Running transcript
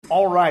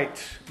All right,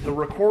 the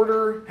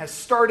recorder has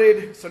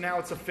started, so now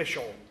it's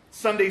official.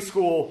 Sunday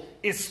school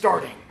is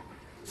starting.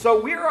 So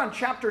we are on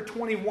chapter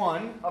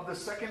 21 of the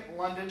Second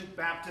London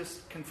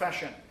Baptist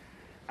Confession.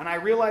 And I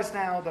realize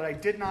now that I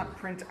did not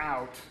print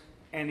out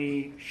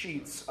any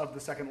sheets of the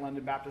Second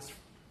London Baptist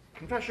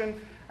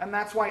Confession, and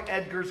that's why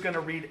Edgar's going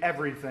to read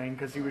everything,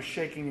 because he was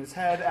shaking his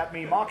head at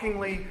me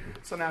mockingly,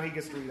 so now he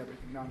gets to read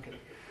everything. No, I'm kidding.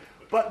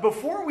 But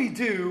before we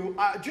do,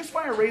 just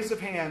by a raise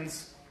of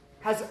hands,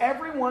 has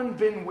everyone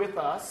been with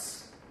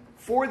us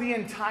for the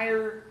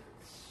entire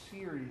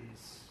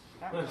series?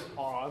 That was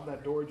odd.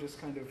 That door just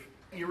kind of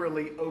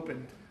eerily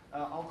opened.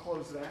 I'll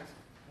close that.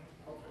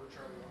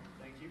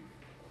 Thank you.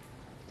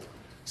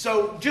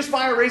 So, just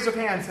by a raise of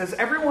hands, has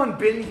everyone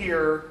been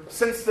here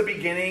since the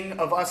beginning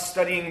of us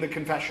studying the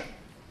confession?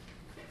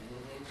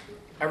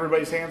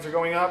 Everybody's hands are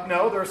going up?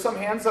 No, there are some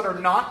hands that are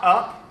not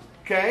up.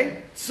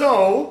 Okay?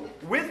 So,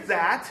 with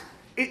that,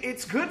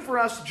 it's good for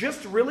us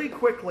just really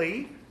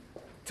quickly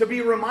to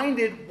be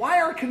reminded, why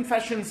are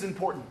confessions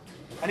important?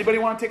 Anybody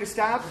want to take a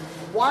stab?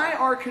 Why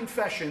are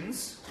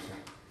confessions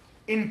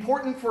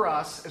important for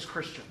us as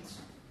Christians?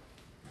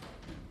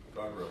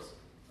 Guardrails.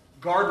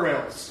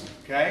 Guardrails.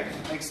 Okay,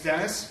 thanks,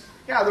 Dennis.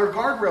 Yeah, they're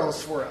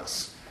guardrails for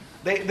us.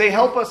 They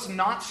help us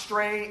not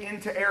stray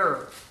into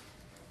error.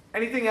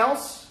 Anything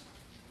else?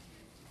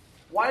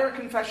 Why are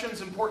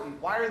confessions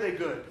important? Why are they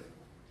good?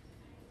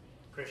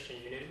 Christian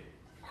unity.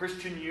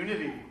 Christian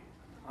unity.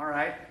 All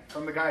right,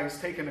 from the guy who's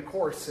taken a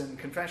course in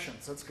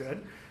confessions. That's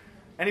good.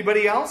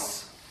 Anybody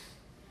else?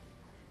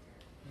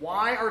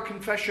 Why are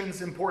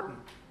confessions important?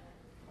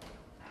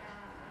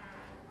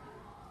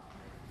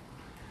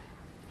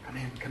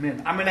 Come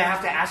in. I'm going to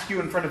have to ask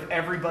you in front of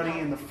everybody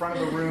in the front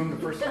of the room. The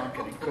first time,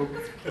 I'm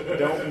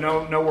kidding.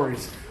 No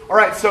worries. All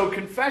right, so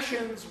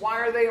confessions, why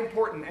are they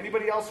important?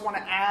 Anybody else want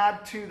to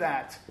add to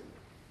that?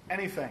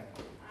 Anything?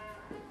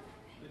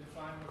 They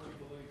define what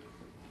you believe.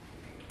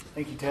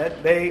 Thank you,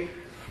 Ted. They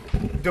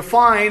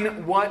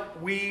define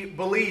what we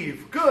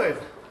believe. Good.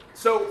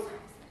 So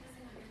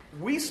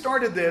we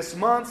started this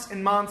months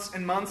and months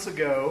and months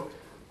ago,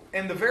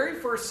 and the very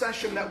first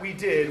session that we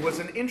did was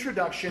an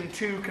introduction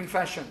to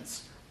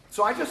confessions.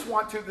 So I just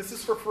want to, this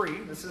is for free,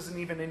 this isn't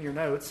even in your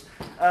notes,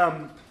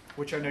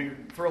 which I know you're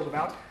thrilled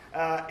about.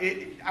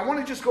 I want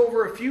to just go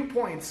over a few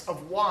points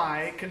of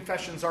why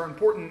confessions are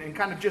important and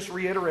kind of just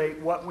reiterate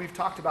what we've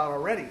talked about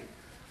already.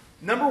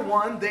 Number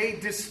one, they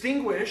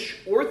distinguish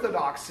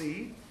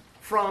orthodoxy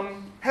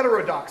from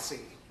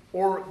heterodoxy,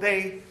 or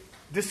they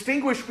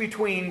distinguish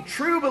between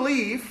true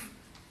belief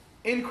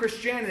in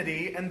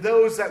Christianity and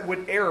those that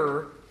would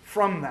err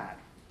from that.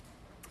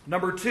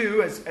 Number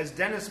two, as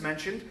Dennis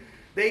mentioned,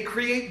 they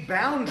create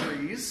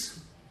boundaries,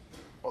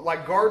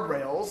 like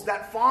guardrails,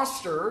 that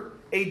foster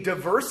a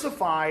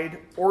diversified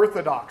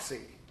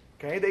orthodoxy.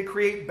 Okay? They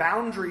create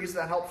boundaries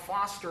that help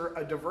foster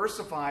a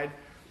diversified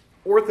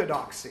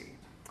orthodoxy.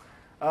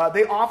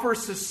 They offer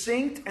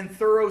succinct and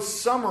thorough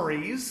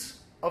summaries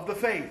of the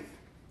faith.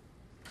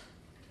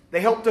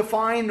 They help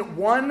define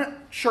one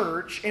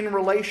church in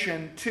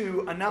relation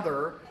to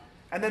another.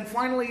 And then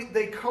finally,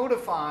 they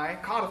codify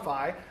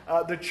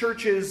the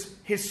church's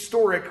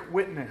historic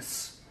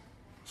witness.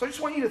 So I just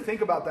want you to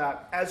think about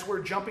that as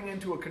we're jumping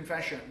into a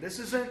confession. This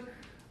isn't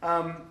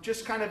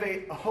just kind of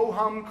a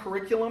ho-hum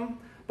curriculum,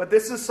 but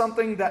this is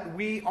something that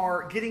we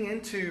are getting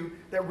into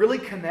that really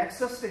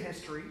connects us to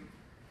history.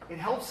 It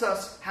helps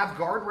us have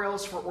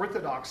guardrails for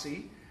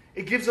orthodoxy.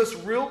 It gives us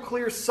real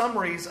clear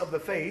summaries of the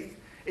faith.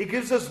 It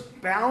gives us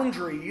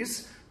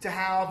boundaries to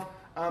have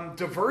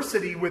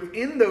diversity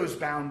within those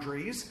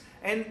boundaries.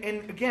 And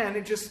again,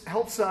 it just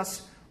helps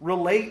us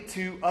relate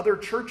to other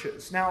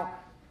churches. Now,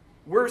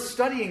 we're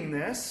studying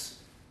this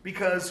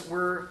because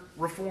we're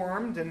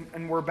Reformed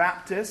and we're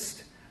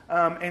Baptist.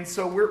 And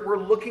so we're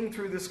looking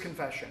through this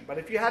confession. But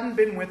if you hadn't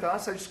been with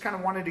us, I just kind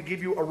of wanted to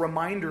give you a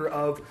reminder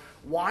of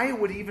why it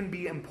would even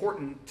be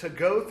important to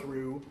go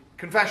through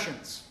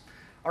confessions.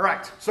 All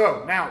right,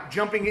 so now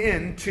jumping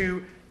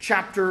into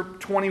chapter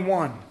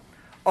 21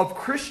 of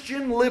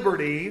Christian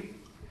liberty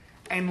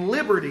and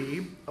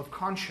liberty of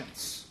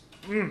conscience.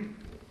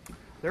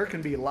 There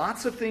can be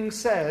lots of things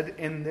said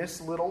in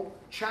this little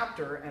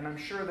chapter, and I'm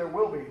sure there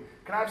will be.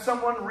 Can I have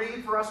someone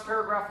read for us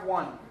paragraph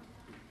 1?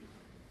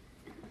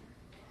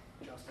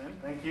 Justin,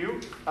 thank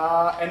you.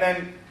 And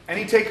then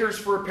any takers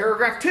for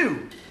paragraph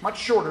 2? Much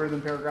shorter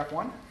than paragraph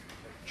 1.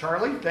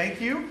 Charlie,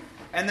 thank you.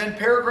 And then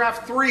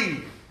paragraph 3.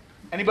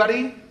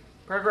 Anybody?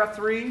 Paragraph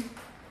 3?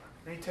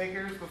 Any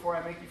takers before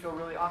I make you feel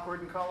really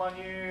awkward and call on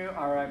you?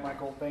 All right,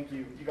 Michael, thank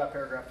you. You got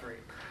paragraph 3.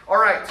 All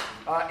right,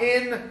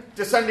 in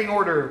descending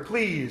order,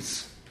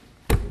 please.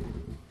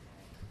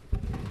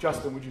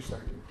 Justin, would you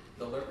start?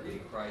 The liberty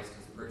Christ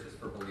has purchased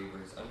for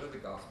believers under the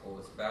gospel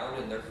is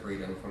bound in their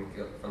freedom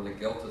from the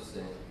guilt of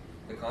sin,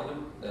 the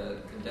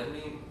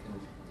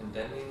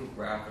condemning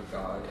wrath of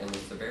God, and the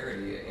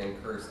severity and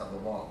curse of the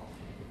law.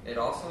 It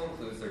also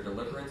includes their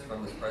deliverance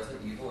from this present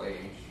evil age,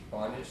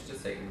 bondage to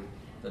Satan,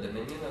 the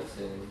dominion of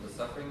sin, the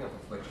suffering of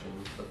affliction,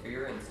 the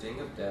fear and sting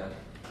of death,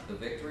 the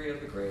victory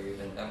of the grave,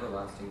 and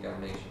everlasting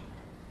damnation.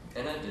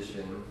 In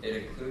addition, it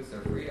includes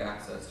their free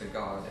access to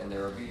God and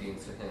their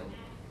obedience to Him,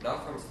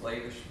 not from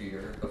slavish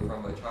fear, but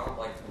from a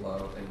childlike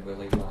love and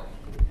willing mind.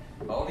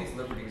 All these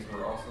liberties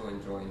were also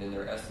enjoined in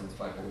their essence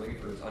by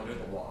believers under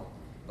the law,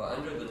 but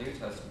under the New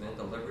Testament,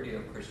 the liberty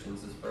of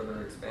Christians is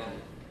further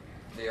expanded.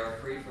 They are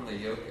free from the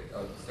yoke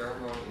of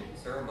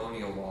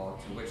ceremonial law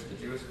to which the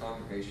Jewish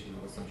congregation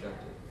was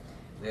subjected.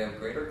 They have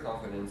greater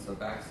confidence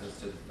of access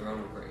to the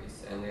throne of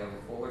grace, and they have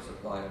a fuller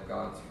supply of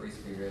God's free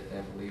spirit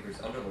than believers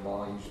under the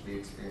law usually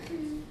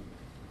experience.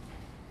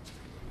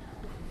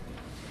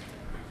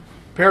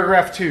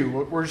 Paragraph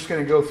 2, we're just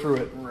going to go through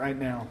it right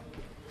now.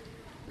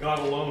 God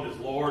alone is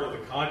Lord of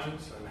the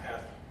conscience and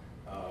hath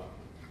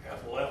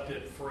left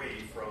it free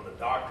from the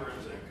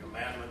doctrines and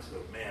commandments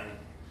of men,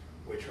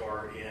 which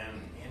are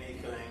in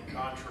anything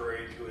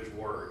contrary to his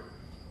word,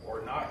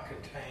 or not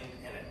contained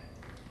in it,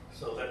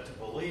 so that to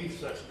believe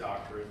such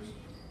doctrines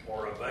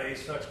or obey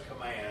such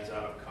commands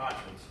out of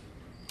conscience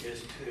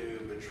is to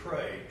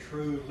betray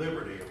true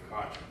liberty of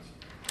conscience,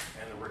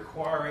 and the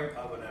requiring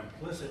of an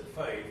implicit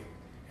faith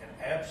and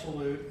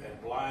absolute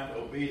and blind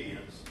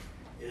obedience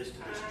is to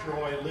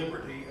destroy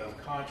liberty of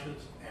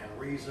conscience and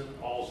reason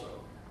also.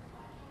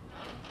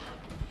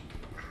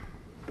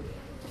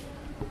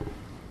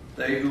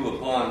 They who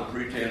upon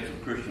pretense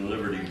of Christian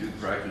liberty do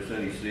practice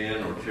any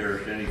sin or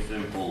cherish any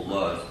sinful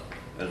lust,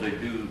 as they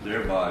do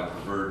thereby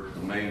pervert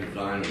the main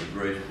design of the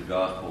grace of the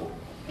gospel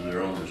to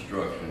their own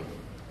destruction.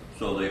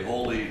 So they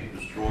wholly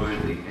destroy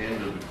the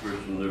end of the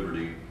Christian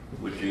liberty,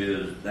 which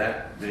is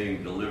that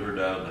being delivered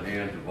out of the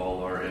hands of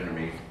all our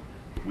enemies,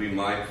 we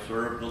might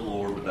serve the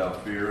Lord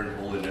without fear and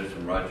holiness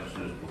and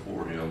righteousness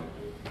before Him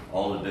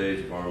all the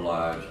days of our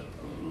lives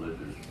of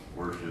religious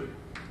worship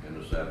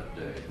and the Sabbath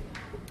day.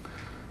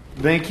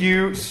 Thank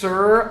you,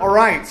 sir. All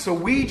right, so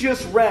we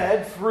just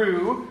read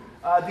through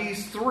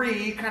these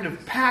three kind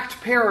of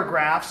packed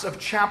paragraphs of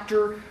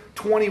chapter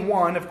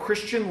 21 of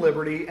Christian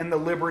liberty and the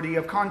liberty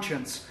of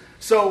conscience.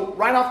 So,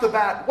 right off the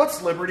bat,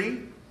 what's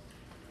liberty?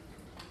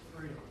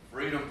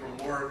 Freedom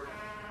from work.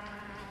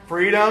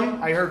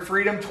 Freedom. I heard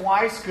freedom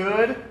twice.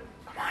 Good.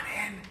 Come on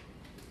in.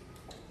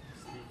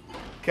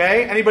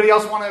 Okay, anybody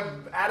else want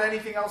to add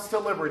anything else to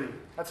liberty?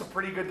 That's a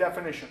pretty good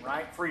definition,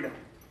 right? Freedom.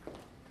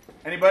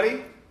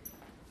 Anybody?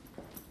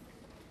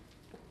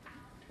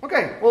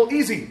 Okay, well,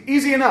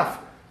 easy enough.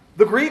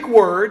 The Greek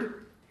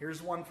word,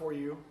 here's one for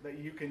you that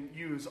you can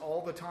use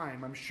all the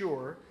time, I'm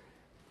sure.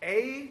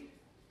 Eleutheria.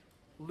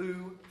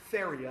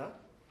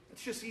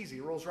 It's just easy,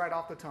 it rolls right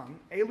off the tongue.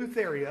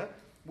 Eleutheria,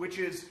 which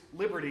is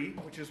liberty,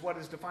 which is what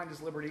is defined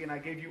as liberty, and I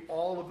gave you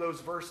all of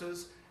those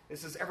verses.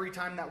 This is every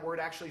time that word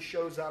actually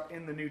shows up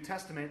in the New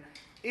Testament,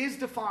 is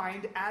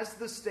defined as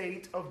the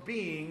state of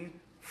being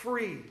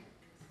free.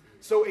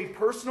 So a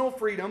personal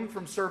freedom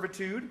from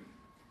servitude,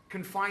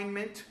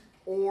 confinement,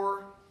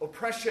 or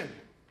oppression.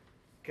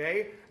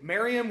 Okay?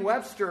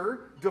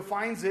 Merriam-Webster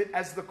defines it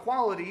as the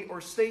quality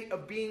or state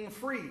of being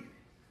free.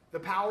 The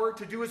power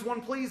to do as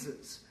one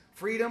pleases.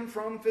 Freedom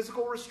from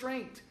physical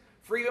restraint.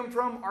 Freedom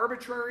from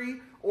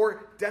arbitrary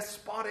or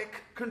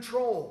despotic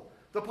control.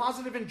 The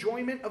positive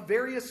enjoyment of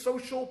various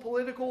social,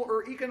 political,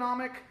 or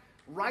economic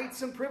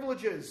rights and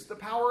privileges. The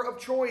power of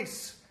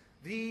choice.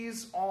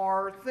 These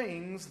are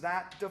things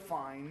that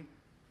define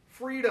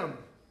freedom.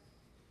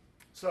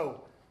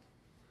 So,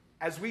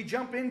 as we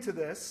jump into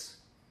this,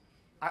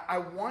 I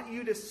want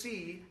you to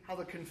see how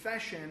the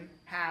confession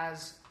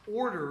has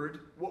ordered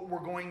what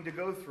we're going to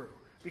go through.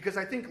 Because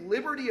I think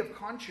liberty of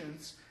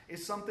conscience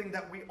is something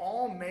that we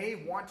all may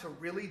want to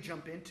really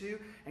jump into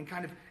and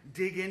kind of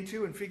dig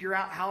into and figure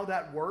out how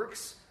that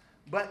works.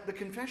 But the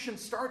confession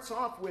starts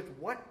off with,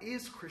 what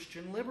is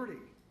Christian liberty?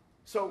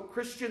 So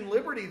Christian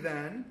liberty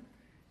then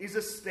is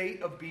a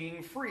state of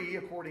being free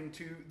according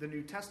to the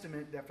New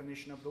Testament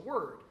definition of the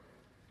word.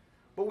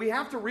 What we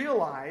have to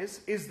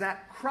realize is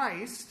that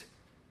Christ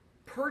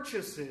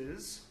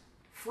purchases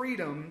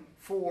freedom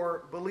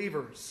for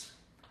believers.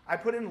 I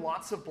put in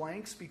lots of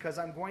blanks because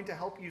I'm going to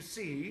help you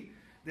see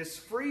this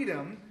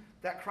freedom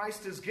that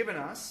Christ has given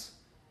us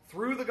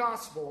through the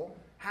gospel,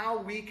 how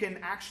we can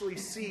actually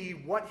see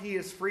what He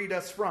has freed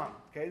us from.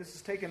 Okay, this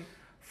is taken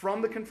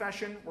from the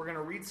confession. We're going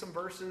to read some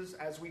verses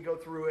as we go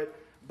through it,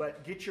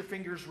 but get your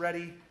fingers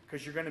ready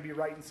because you're going to be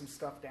writing some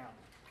stuff down.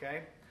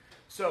 Okay,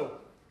 so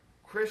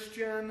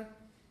Christian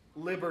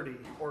liberty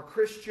or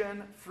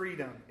Christian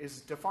freedom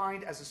is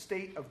defined as a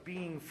state of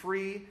being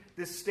free.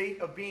 This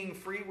state of being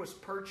free was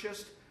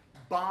purchased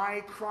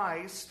by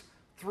Christ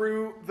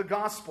through the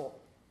gospel.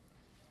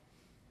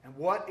 And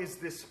what is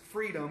this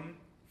freedom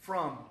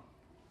from?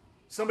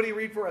 Somebody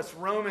read for us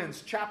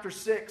Romans chapter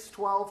 6,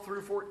 12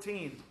 through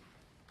 14.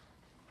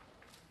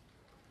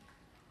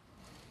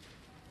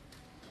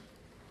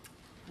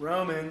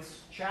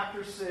 Romans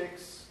chapter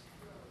 6,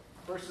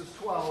 verses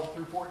 12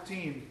 through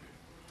 14.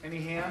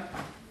 Any hand?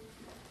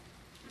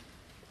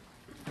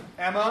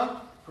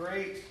 Emma?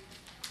 Great.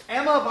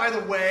 Emma, by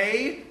the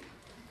way,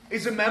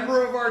 is a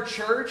member of our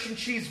church, and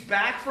she's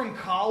back from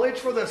college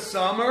for the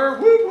summer.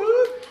 Whoop,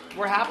 whoop.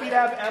 We're happy to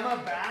have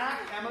Emma back.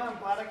 Emma, I'm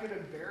glad I could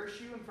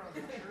embarrass you in front of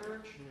the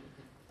church.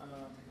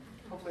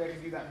 Hopefully I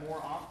can do that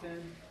more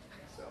often.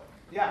 So,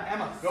 yeah,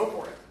 Emma, go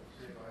for it.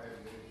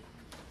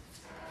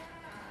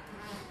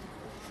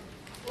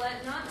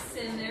 Let not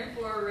sin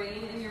therefore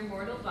reign in your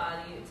mortal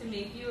body to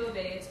make you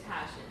obey its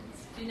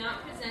passions. Do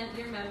not present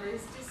your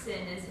members to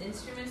sin as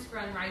instruments for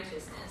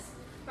unrighteousness,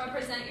 but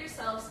present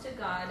yourselves to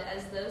God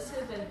as those who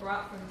have been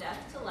brought from death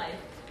to life,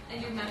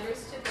 and your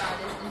members to God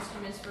as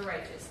instruments for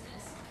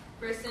righteousness.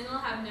 For sin will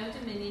have no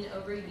dominion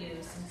over you,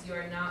 since you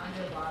are not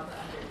under law but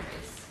under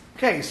grace.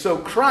 Okay, so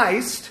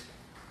Christ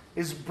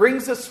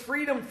brings us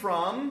freedom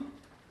from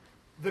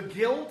the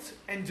guilt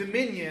and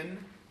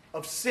dominion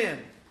of sin.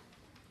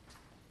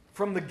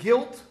 From the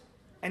guilt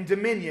and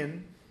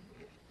dominion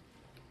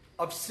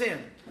of sin.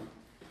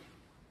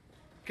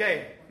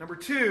 Okay, number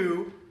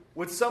 2,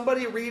 would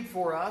somebody read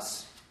for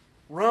us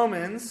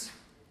Romans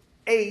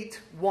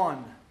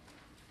 8:1?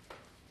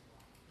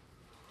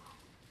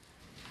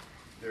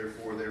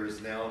 Therefore, there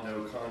is now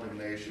no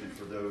condemnation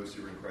for those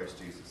who are in Christ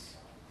Jesus.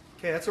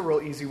 Okay, that's a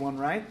real easy one,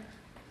 right?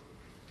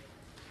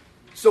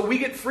 So we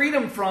get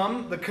freedom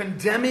from the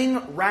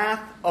condemning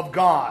wrath of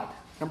God.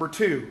 Number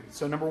 2.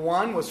 So number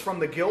 1 was from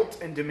the guilt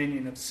and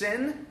dominion of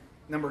sin.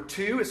 Number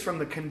 2 is from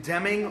the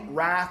condemning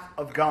wrath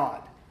of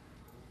God.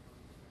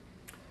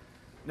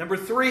 Number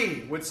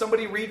 3, would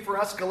somebody read for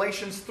us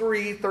Galatians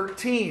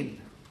 3:13?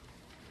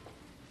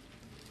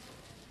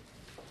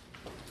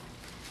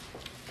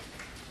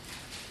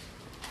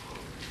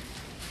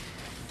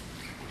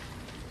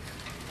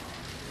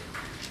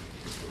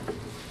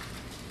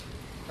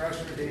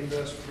 Christ redeemed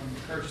us from the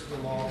curse of the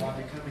law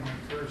by becoming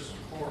a curse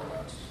for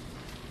us.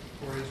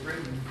 For it is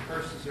written,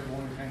 curses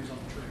everyone who hangs on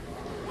the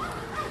tree.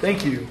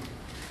 Thank you.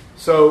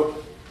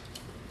 So,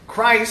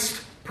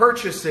 Christ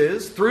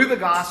purchases, through the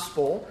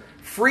gospel,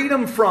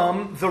 freedom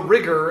from the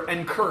rigor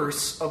and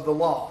curse of the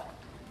law.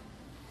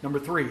 Number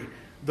 3,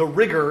 the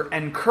rigor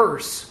and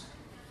curse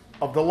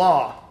of the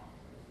law.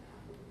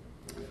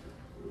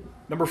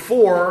 Number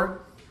 4,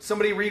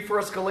 somebody read for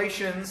us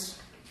Galatians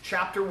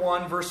chapter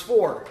 1, verse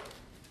 4.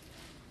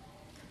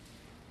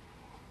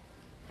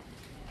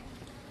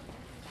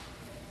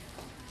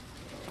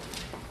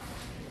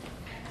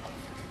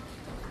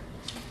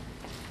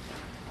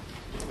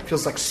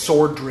 Feels like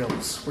sword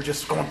drills. We're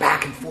just going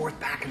back and forth,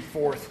 back and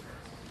forth.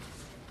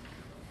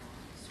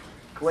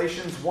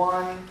 Galatians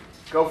 1.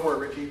 Go for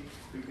it, Richie.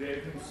 Who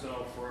gave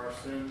himself for our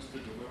sins to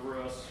deliver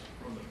us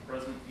from the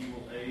present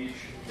evil age,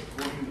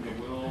 according to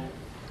the will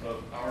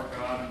of our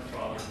God and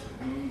Father,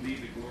 to whom be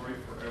the glory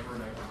forever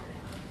and ever.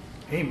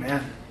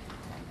 Amen.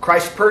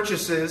 Christ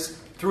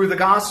purchases, through the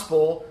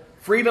gospel,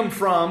 freedom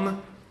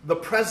from the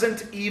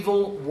present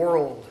evil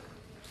world.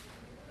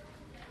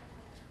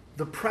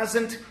 The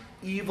present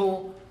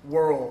evil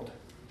world.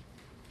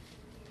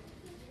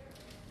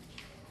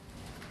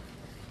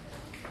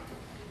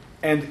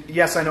 And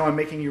yes, I know I'm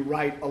making you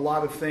write a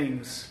lot of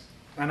things.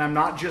 And I'm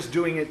not just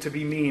doing it to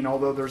be mean,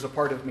 although there's a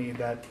part of me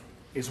that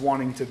is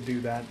wanting to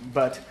do that.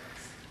 But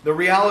the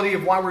reality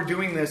of why we're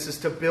doing this is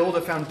to build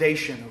a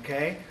foundation,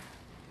 okay?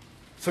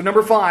 So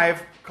number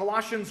 5,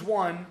 Colossians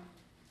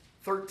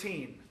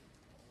 1:13.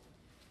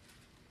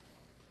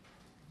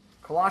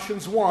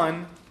 Colossians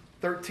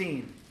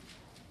 1:13.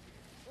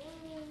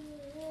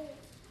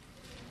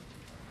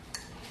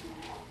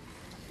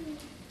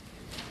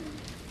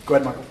 Go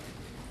ahead, Michael.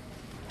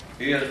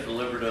 He has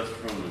delivered us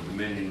from the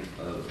dominion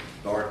of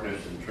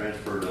darkness and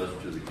transferred us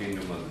to the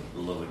kingdom of His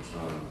beloved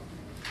Son.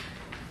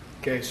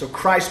 Okay, so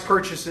Christ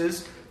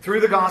purchases,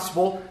 through the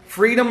gospel,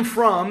 freedom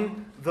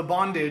from the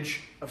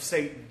bondage of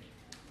Satan.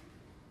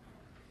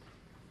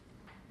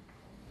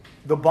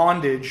 The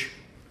bondage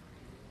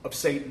of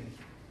Satan.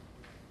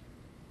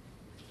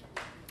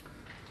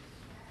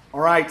 All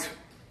right.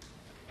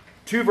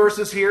 2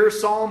 verses here,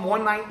 Psalm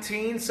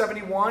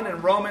 119:71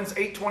 and Romans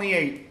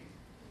 8:28.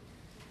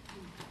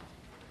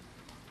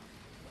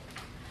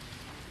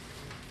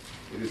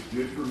 It is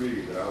good for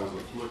me that I was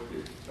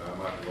afflicted, that I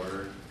might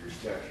learn your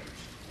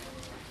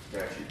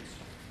statutes.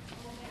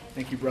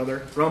 Thank you,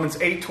 brother. Romans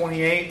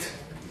 8:28.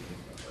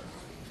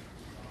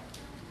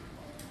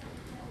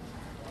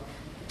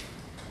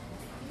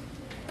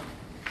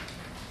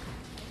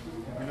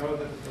 And we know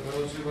that for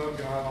those who love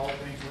God, all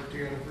things work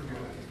together for good,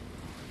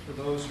 for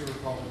those who are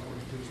called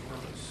according to His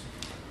purpose.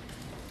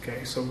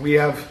 Okay, so we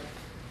have,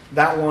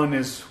 that one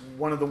is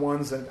one of the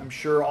ones that I'm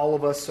sure all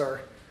of us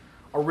are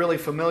really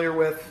familiar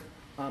with.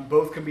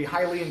 Both can be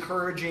highly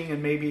encouraging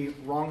and maybe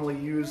wrongly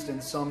used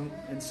in some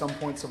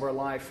points of our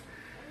life.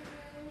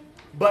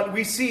 But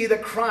we see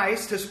that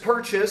Christ has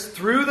purchased,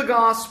 through the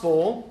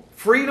gospel,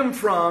 freedom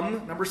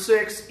from, number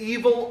 6,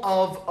 evil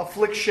of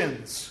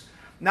afflictions.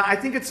 Now, I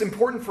think it's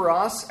important for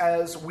us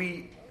as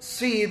we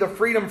see the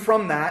freedom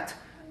from that.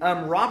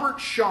 Robert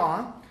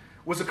Shaw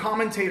was a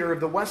commentator of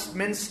the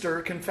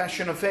Westminster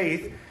Confession of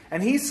Faith,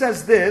 and he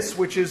says this,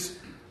 which is,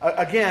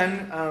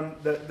 again,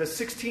 the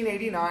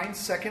 1689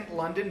 Second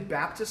London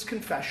Baptist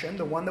Confession,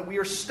 the one that we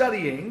are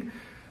studying,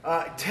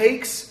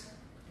 takes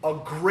a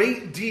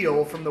great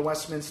deal from the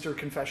Westminster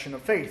Confession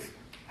of Faith.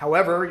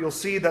 However, you'll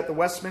see that the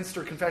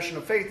Westminster Confession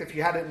of Faith, if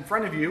you had it in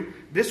front of you,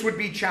 this would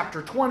be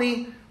chapter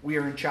 20. We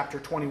are in chapter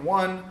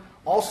 21.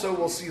 Also,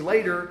 we'll see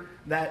later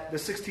that the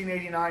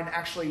 1689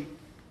 actually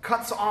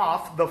cuts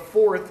off the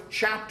fourth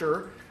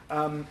chapter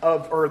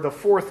or the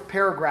fourth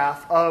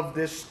paragraph of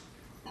this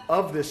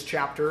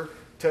chapter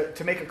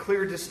to make a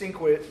clear distinction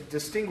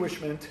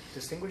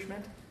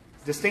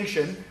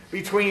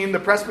between the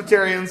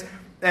Presbyterians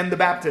and the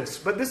Baptists.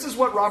 But this is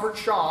what Robert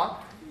Shaw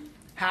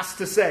has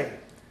to say.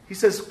 He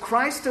says,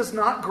 Christ does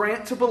not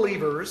grant to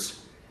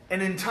believers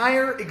an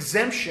entire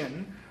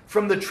exemption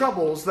from the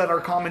troubles that are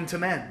common to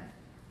men,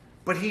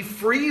 but he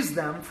frees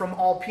them from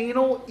all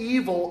penal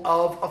evil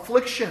of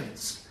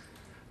afflictions.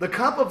 The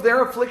cup of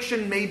their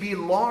affliction may be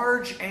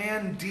large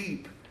and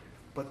deep,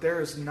 but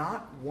there is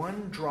not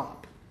one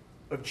drop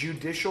of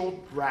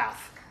judicial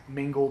wrath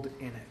mingled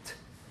in it.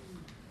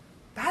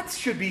 That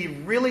should be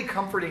really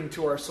comforting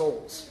to our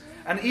souls.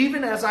 And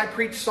even as I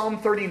preach Psalm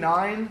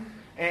 39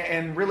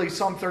 and really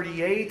Psalm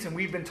 38, and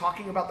we've been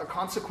talking about the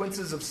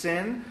consequences of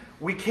sin,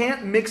 we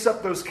can't mix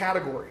up those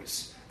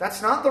categories.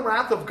 That's not the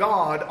wrath of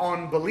God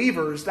on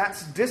believers.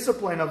 That's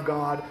discipline of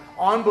God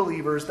on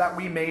believers that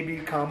we may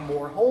become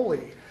more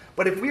holy.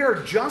 But if we are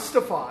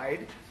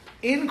justified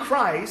in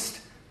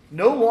Christ,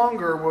 no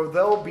longer will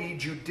there be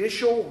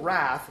judicial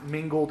wrath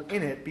mingled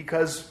in it,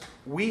 because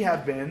we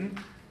have been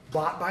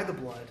bought by the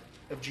blood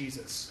of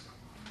Jesus.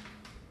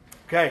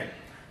 Okay,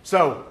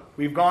 so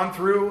we've gone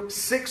through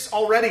 6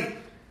 already,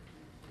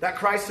 that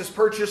Christ has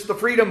purchased the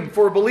freedom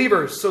for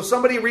believers. So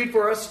somebody read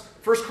for us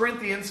 1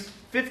 Corinthians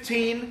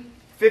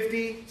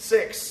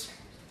 15:56.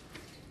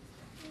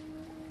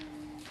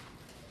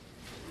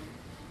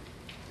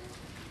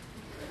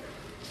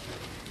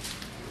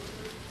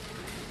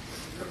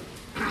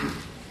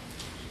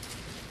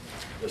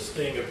 The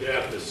sting of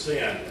death is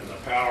sin, and the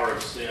power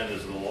of sin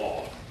is the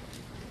law.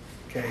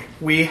 Okay,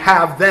 we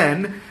have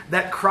then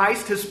that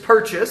Christ has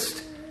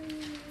purchased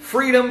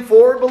freedom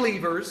for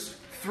believers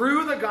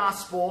through the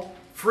gospel,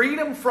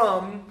 freedom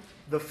from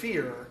the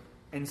fear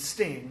and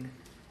sting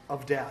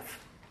of death.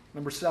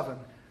 Number 7,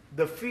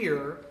 the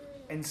fear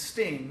and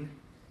sting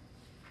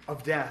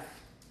of death.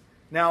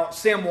 Now,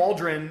 Sam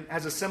Waldron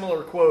has a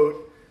similar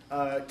quote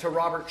to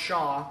Robert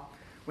Shaw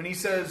when he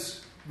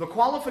says, the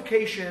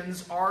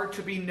qualifications are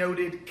to be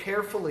noted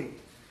carefully.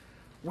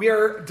 We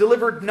are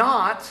delivered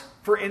not,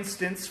 for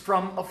instance,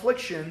 from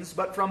afflictions,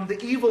 but from the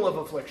evil of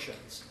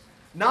afflictions.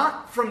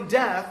 Not from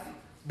death,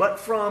 but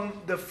from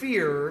the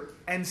fear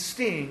and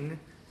sting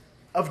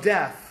of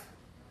death.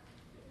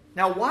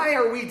 Now, why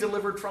are we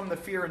delivered from the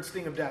fear and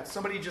sting of death?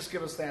 Somebody just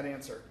give us that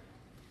answer.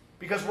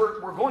 Because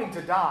we're going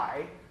to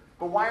die,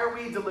 but why are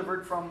we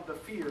delivered from the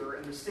fear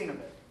and the sting of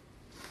it?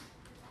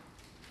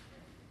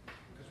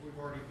 Because we've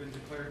already been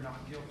declared not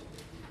guilty.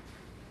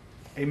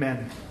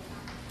 Amen.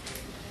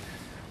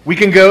 We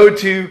can go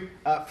to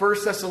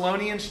 1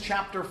 Thessalonians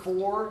chapter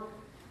 4,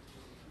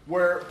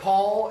 where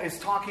Paul is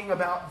talking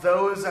about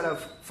those that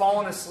have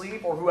fallen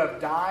asleep or who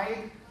have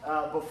died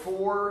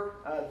before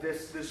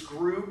this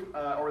group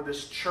or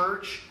this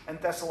church in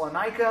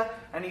Thessalonica.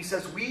 And he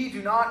says, we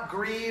do not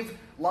grieve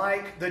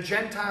like the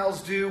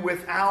Gentiles do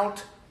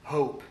without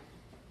hope.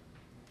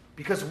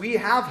 Because we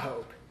have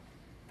hope.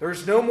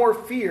 There's no more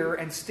fear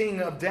and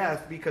sting of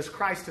death because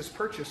Christ has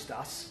purchased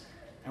us,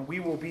 and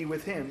we will be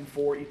with him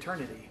for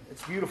eternity.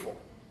 It's beautiful.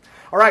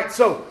 All right,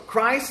 so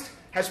Christ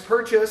has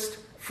purchased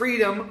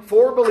freedom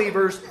for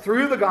believers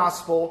through the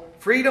gospel,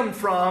 freedom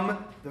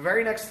from the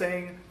very next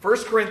thing,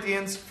 1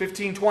 Corinthians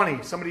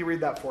 15:20. Somebody read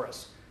that for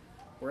us.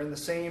 We're in the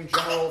same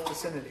general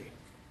vicinity.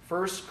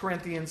 1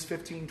 Corinthians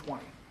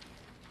 15:20.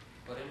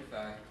 But in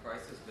fact,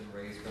 Christ has been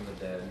raised from the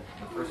dead,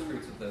 the first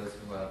fruits of those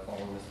who have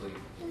fallen asleep.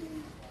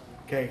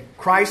 Okay,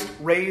 Christ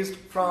raised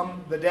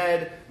from the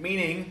dead,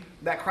 meaning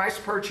that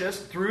Christ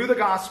purchased through the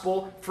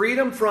gospel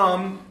freedom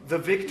from the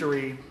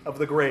victory of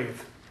the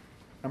grave.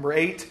 Number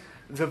 8,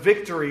 the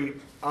victory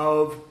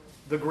of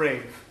the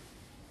grave.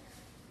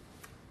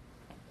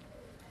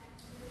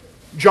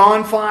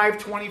 John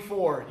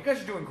 5:24. You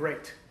guys are doing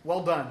great.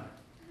 Well done.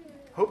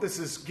 Hope this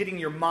is getting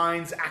your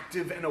minds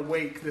active and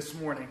awake this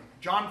morning.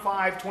 John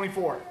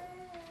 5:24.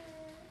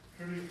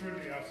 Truly,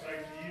 truly, I say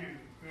to you,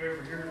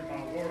 whoever hears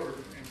my word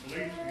and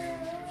believes him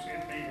who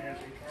sent me has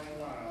eternal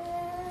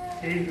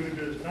life. He who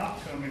does not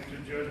come into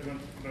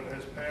judgment, but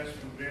has passed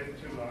from death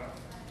to life.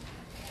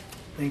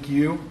 Thank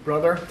you,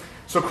 brother.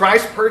 So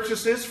Christ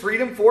purchases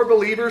freedom for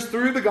believers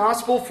through the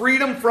gospel,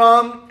 freedom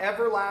from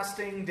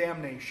everlasting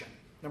damnation.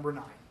 Number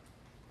 9.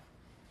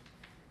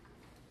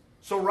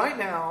 So right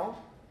now,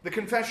 the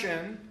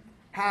confession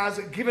has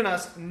given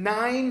us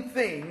 9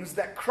 things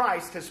that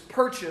Christ has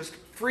purchased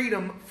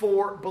freedom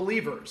for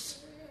believers.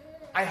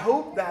 I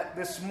hope that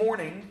this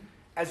morning,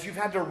 as you've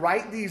had to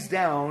write these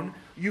down,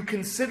 you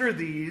consider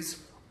these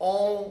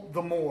all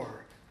the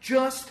more.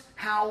 Just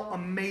how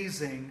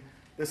amazing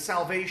the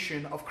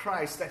salvation of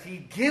Christ that he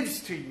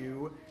gives to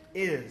you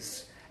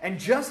is, and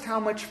just how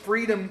much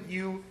freedom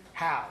you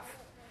have.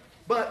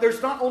 But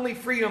there's not only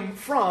freedom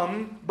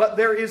from, but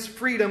there is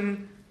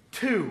freedom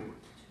to.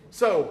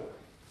 So,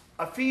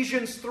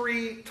 Ephesians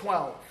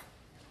 3:12.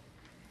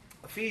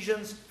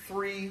 Ephesians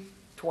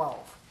 3:12.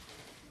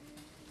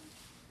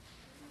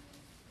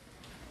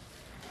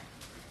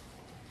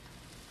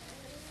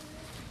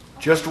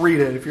 Just read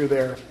it if you're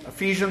there.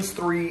 Ephesians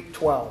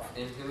 3:12.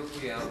 In whom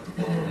we have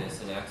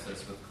boldness and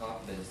access with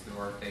confidence through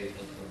our faith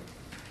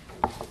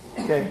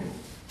in Him. Okay.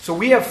 So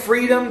we have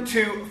freedom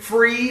to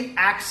free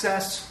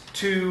access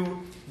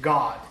to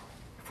God.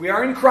 If we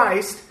are in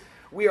Christ,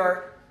 we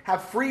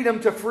have freedom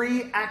to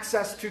free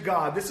access to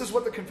God. This is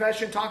what the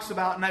confession talks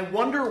about, and I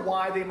wonder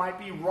why they might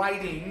be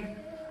writing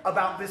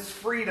about this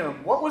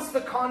freedom. What was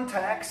the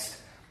context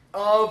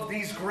of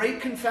these great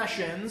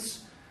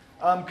confessions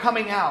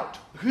coming out?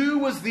 Who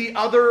was the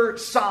other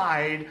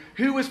side?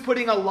 Who was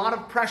putting a lot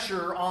of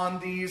pressure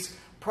on these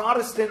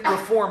Protestant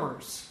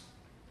reformers?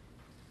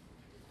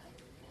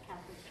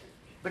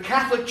 The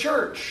Catholic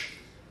Church.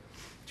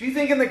 Do you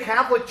think in the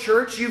Catholic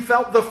Church you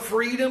felt the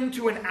freedom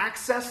to an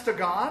access to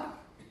God?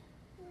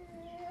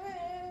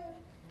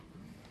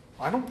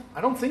 I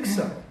don't think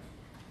so.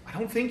 I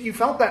don't think you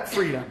felt that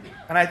freedom.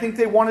 And I think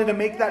they wanted to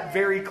make that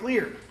very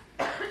clear.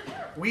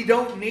 We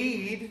don't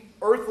need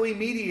earthly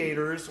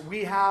mediators.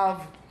 We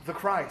have the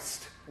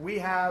Christ. We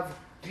have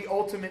the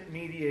ultimate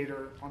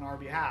mediator on our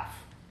behalf.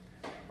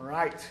 All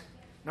right.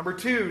 Number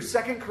 2,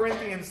 2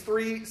 Corinthians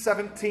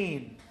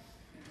 3:17.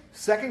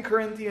 2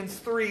 Corinthians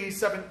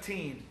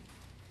 3:17.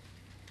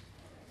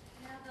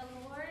 Now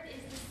the Lord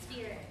is the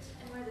Spirit,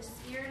 and where the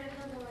Spirit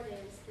of the Lord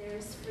is, there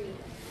is freedom.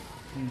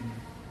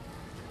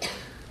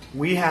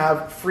 We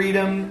have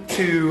freedom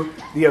to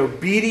the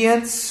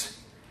obedience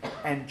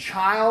and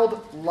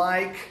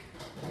childlike.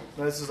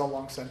 This is a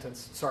long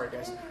sentence. Sorry,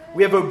 guys.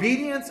 We have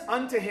obedience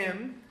unto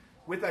Him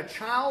with a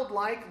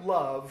childlike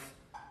love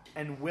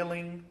and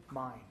willing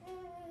mind.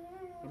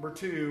 Number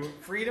 2,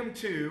 freedom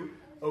to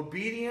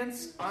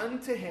obedience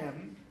unto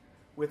Him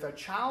with a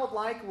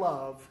childlike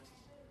love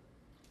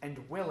and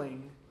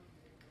willing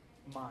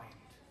mind.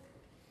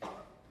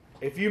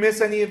 If you miss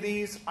any of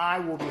these, I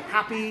will be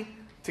happy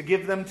to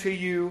give them to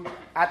you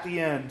at the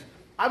end.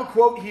 I have a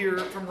quote here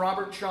from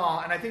Robert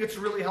Shaw, and I think it's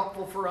really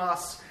helpful for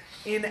us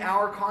in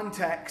our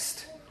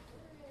context,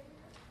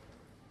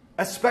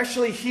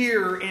 especially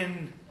here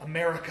in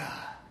America,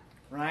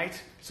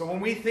 right? So when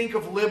we think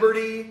of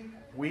liberty,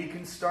 we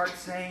can start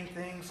saying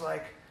things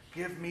like,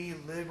 give me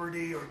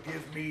liberty or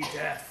give me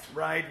death,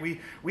 right? We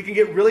can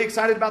get really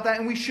excited about that,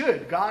 and we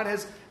should. God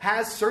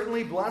has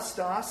certainly blessed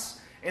us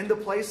in the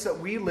place that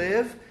we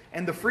live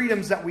and the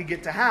freedoms that we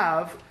get to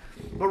have.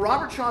 But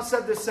Robert Shaw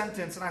said this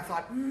sentence, and I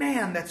thought,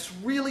 man, that's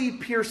really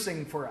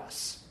piercing for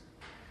us.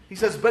 He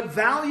says, but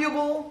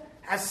valuable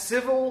as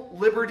civil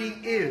liberty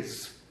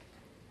is,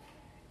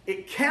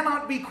 it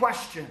cannot be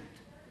questioned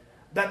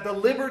that the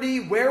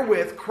liberty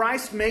wherewith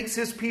Christ makes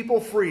His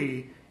people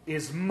free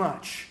is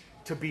much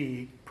to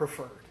be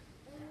preferred.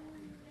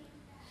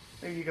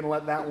 Maybe you can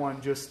let that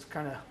one just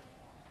kind of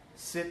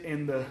sit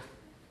in the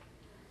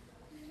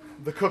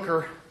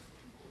cooker.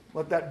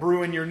 Let that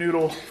brew in your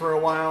noodle for a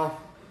while.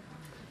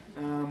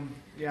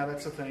 Yeah,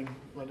 that's the thing.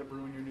 Let it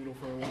brew in your noodle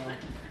for a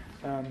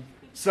while.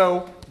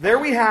 So there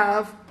we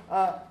have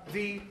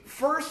the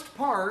first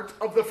part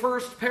of the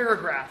first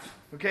paragraph,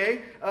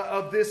 okay,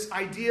 of this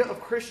idea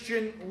of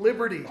Christian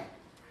liberty.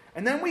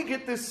 And then we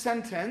get this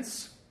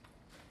sentence,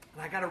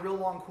 and I got a real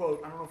long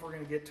quote. I don't know if we're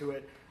going to get to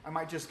it. I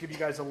might just give you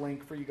guys a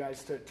link for you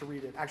guys to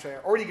read it. Actually, I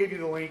already gave you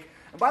the link.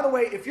 And by the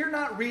way, if you're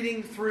not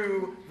reading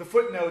through the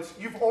footnotes,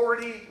 you've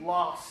already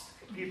lost,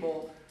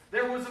 people.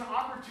 There was an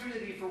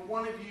opportunity for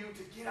one of you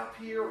to get up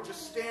here or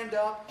just stand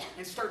up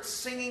and start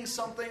singing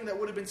something that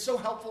would have been so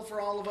helpful for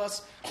all of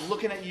us. I'm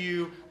looking at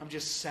you. I'm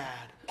just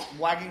sad. I'm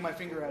wagging my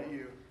finger at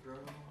you.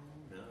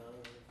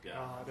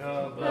 God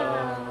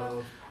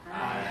above,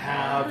 I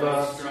have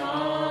a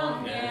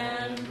strong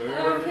and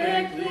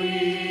perfect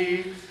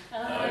plea,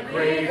 a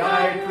great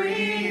high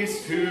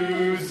priest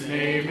whose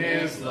name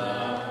is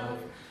love,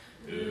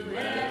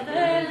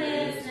 whoever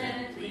lives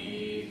and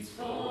pleads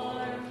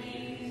for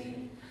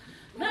me.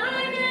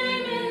 My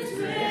name is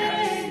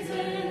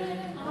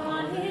written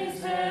on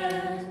his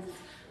hands.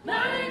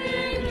 My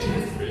name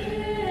is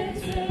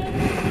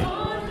written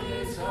on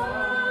his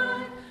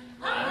heart.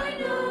 I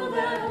know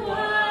that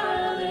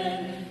while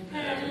in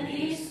heaven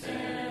he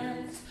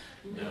stands,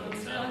 no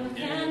tongue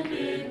can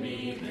bid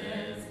me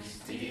thence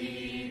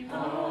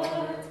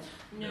depart.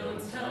 No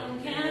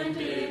tongue can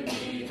bid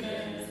me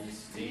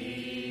thence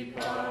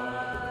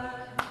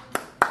depart.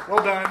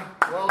 Well done.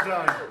 Well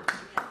done.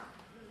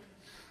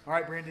 All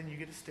right, Brandon, you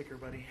get a sticker,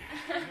 buddy.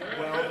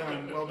 Well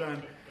done, well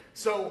done.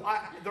 So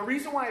the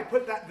reason why I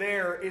put that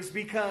there is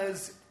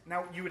because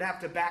now you would have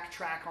to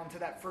backtrack onto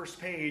that first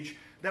page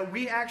that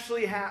we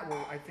actually have.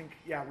 Well, I think,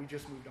 yeah, we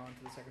just moved on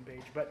to the second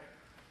page. But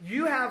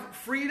you have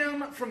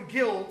freedom from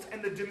guilt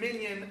and the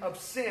dominion of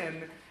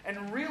sin.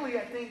 And really,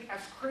 I think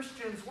as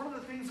Christians, one of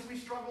the things that we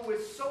struggle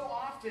with so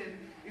often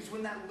is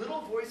when that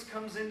little voice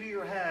comes into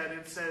your head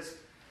and says,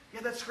 yeah,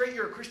 that's great,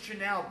 you're a Christian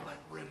now, but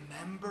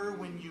remember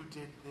when you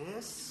did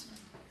this?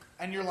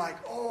 And you're like,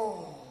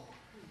 oh,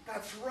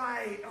 that's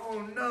right.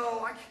 Oh,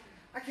 no,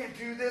 I can't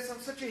do this. I'm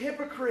such a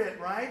hypocrite,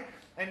 right?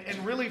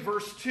 And really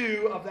verse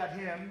 2 of that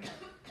hymn,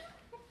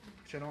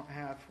 which I don't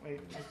have. Wait,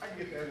 I can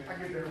get there. I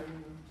can get there.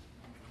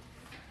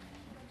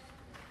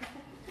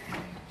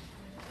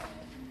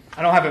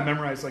 I don't have it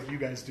memorized like you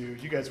guys do.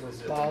 You guys were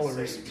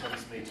ballers.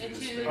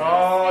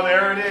 Oh,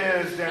 there it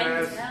is,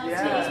 Dennis.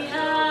 Yes.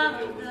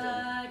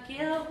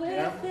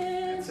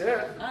 That's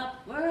it.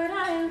 Upward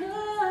I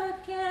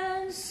look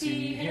and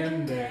See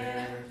him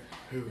there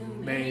who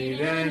made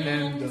an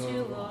end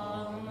of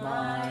all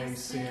my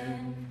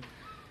sin.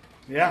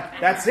 Yeah,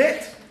 that's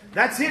it.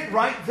 That's it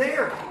right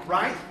there,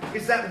 right?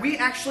 Is that we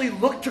actually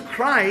look to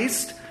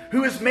Christ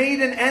who has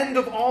made an end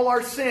of all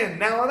our sin.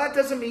 Now, that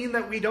doesn't mean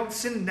that we don't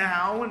sin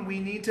now and we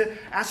need to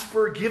ask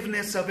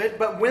forgiveness of it.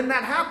 But when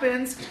that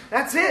happens,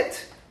 that's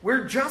it.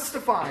 We're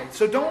justified.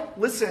 So don't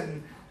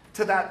listen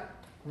to that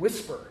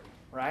whisper,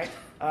 right?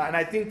 And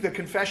I think the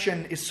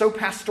confession is so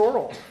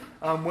pastoral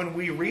when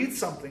we read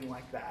something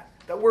like that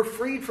we're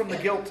freed from the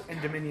guilt and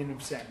dominion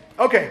of sin.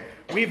 Okay,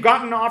 we've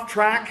gotten off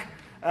track.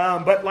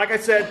 But like I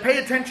said, pay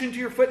attention to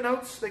your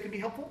footnotes. They can be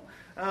helpful.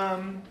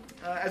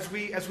 As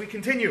we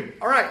continue.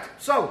 All right,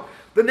 so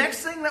the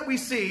next thing that we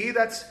see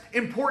that's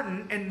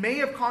important and may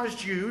have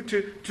caused you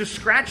to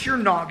scratch your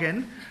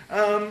noggin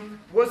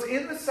was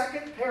in the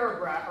second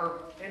paragraph,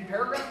 or in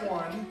paragraph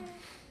 1,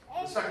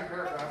 the second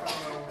paragraph,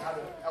 I don't know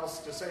how else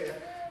to say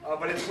it,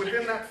 but it's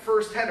within that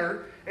first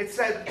header. It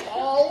said,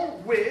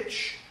 all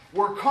which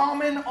were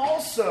common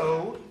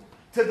also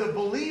to the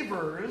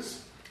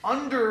believers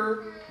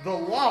under the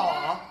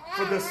law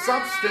for the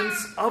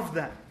substance of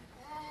them.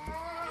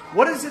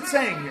 What is it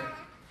saying here?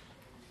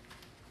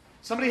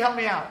 Somebody help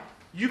me out.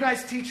 You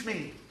guys teach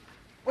me.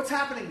 What's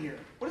happening here?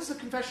 What is the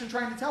confession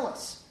trying to tell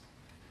us?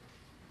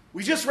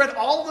 We just read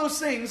all those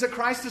things that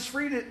Christ has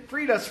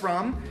freed us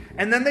from,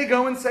 and then they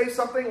go and say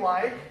something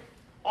like,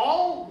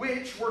 all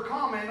which were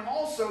common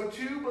also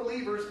to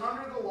believers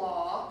under the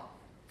law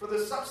for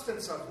the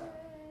substance of them.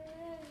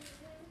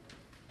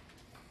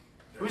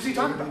 Who's he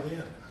talking about?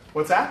 Then.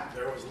 What's that?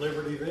 There was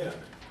liberty then.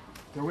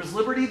 There was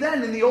liberty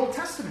then in the Old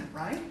Testament,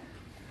 right?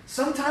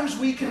 Sometimes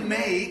we can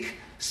make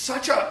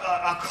such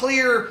a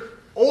clear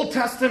Old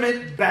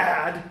Testament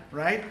bad,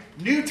 right?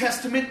 New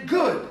Testament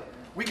good.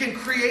 We can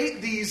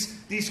create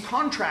these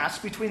contrasts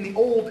between the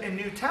Old and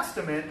New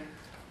Testament.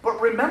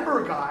 But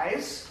remember,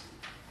 guys,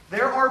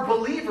 there are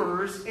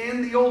believers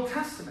in the Old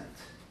Testament.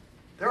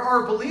 There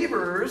are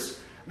believers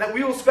that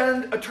we will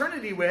spend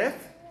eternity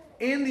with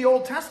in the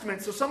Old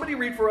Testament. So somebody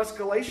read for us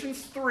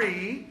Galatians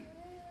 3,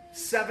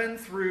 7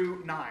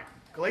 through 9.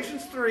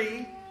 Galatians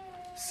 3,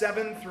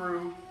 7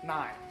 through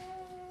 9.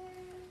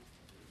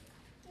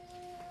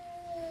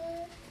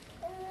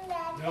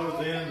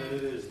 Know then that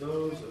it is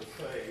those of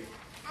faith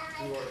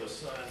who are the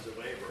sons of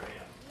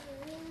Abraham.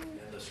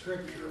 And the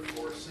Scripture,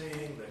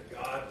 foreseeing that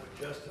God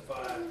would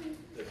justify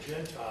the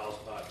Gentiles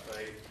by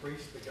faith,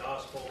 preached the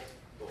gospel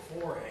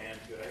beforehand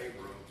to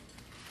Abram,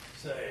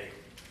 saying,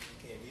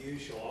 in you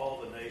shall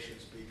all the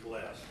nations be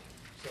blessed.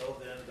 So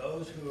then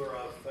those who are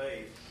of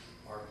faith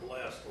are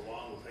blessed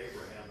along with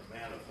Abraham, the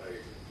man of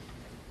faith.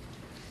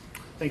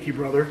 Thank you,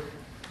 brother.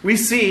 We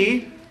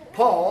see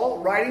Paul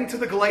writing to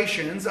the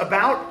Galatians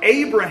about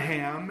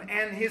Abraham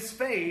and his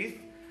faith,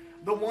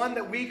 the one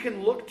that we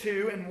can look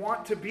to and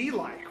want to be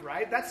like,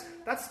 right?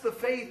 That's the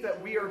faith that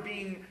we are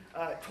being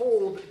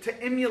told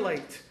to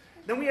emulate.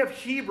 Then we have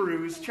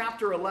Hebrews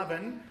chapter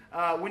 11.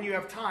 When you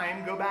have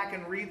time, go back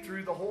and read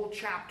through the whole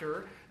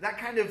chapter. That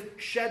kind of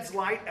sheds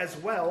light as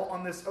well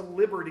on this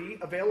liberty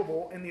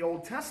available in the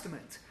Old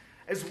Testament,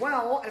 as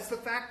well as the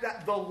fact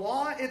that the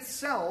law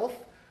itself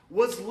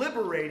was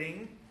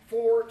liberating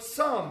for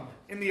some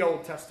in the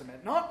Old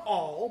Testament. Not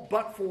all,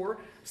 but for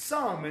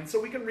some. And so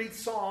we can read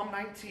Psalm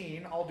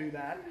 19, I'll do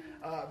that,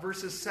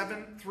 verses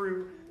 7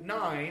 through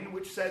 9,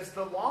 which says,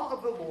 the law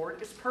of the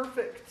Lord is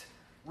perfect,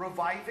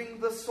 reviving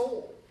the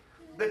soul.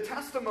 The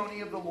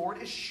testimony of the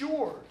Lord is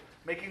sure,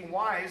 making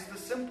wise the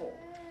simple.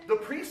 The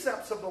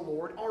precepts of the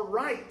Lord are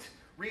right,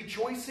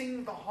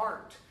 rejoicing the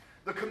heart.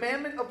 The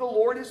commandment of the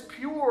Lord is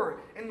pure,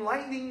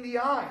 enlightening the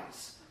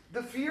eyes.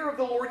 The fear of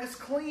the Lord is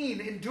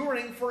clean,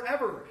 enduring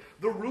forever.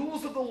 The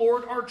rules of the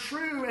Lord are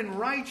true and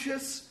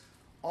righteous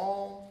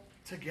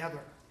altogether.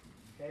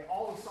 Okay,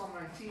 all of Psalm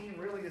 19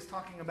 really is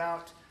talking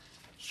about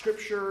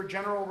Scripture,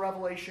 general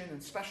revelation,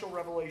 and special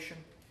revelation.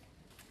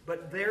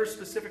 But they're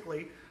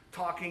specifically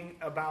talking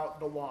about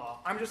the law.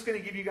 I'm just going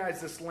to give you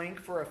guys this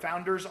link for a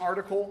Founders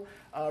article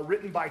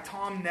written by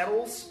Tom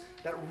Nettles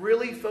that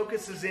really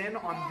focuses in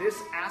on this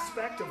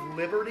aspect of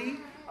liberty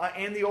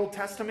and the Old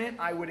Testament.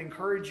 I would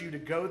encourage you to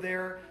go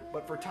there,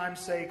 but for time's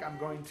sake, I'm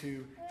going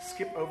to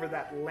skip over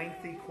that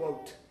lengthy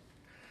quote.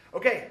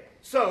 Okay,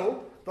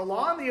 so the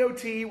law in the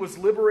OT was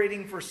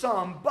liberating for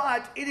some,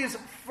 but it is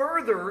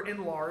further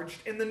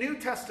enlarged in the New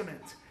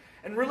Testament.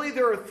 And really,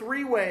 there are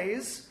three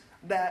ways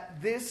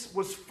that this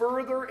was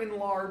further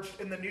enlarged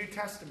in the New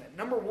Testament.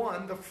 Number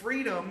one, the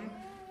freedom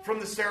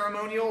from the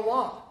ceremonial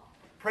law.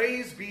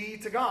 Praise be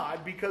to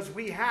God, because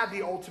we had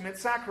the ultimate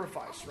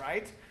sacrifice,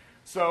 right?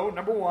 So,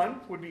 number one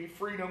would be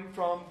freedom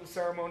from the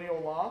ceremonial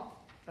law.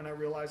 and I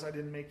realize I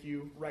didn't make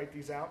you write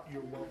these out.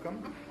 You're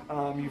welcome.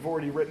 You've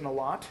already written a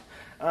lot.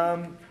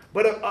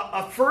 But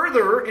a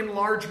further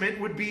enlargement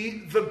would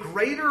be the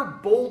greater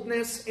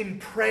boldness in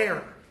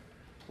prayer,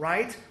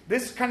 right?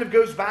 This kind of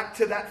goes back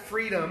to that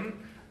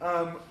freedom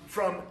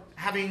from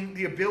having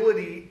the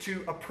ability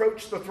to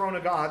approach the throne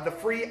of God, the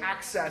free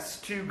access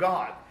to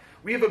God.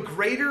 We have a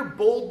greater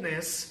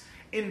boldness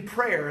in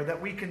prayer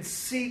that we can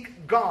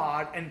seek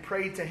God and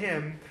pray to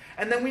Him.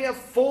 And then we have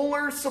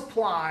fuller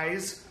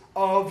supplies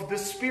of the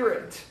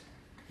Spirit.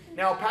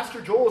 Now,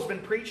 Pastor Joel has been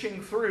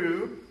preaching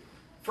through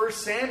 1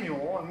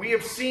 Samuel, and we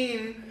have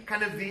seen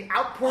kind of the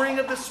outpouring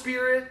of the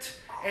Spirit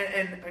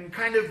and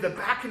kind of the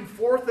back and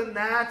forth in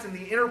that and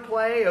the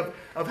interplay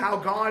of how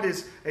God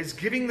is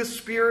giving the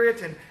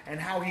Spirit and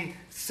how He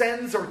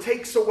sends or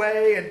takes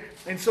away.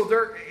 And so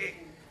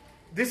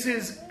this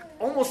is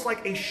almost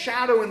like a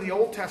shadow in the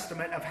Old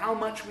Testament of how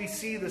much we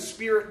see the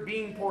Spirit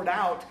being poured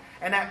out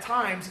and at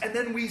times, and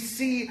then we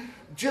see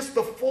just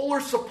the fuller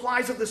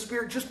supplies of the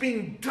Spirit just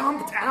being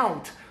dumped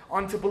out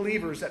onto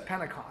believers at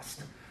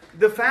Pentecost.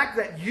 The fact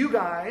that you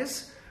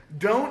guys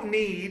don't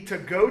need to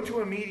go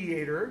to a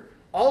mediator,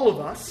 all of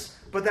us,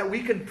 but that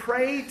we can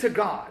pray to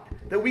God,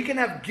 that we can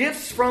have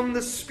gifts from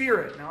the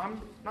Spirit. Now,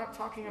 I'm not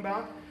talking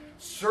about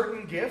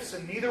certain gifts,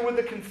 and neither would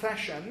the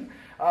confession.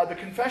 The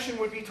confession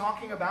would be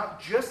talking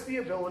about just the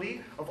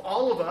ability of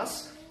all of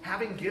us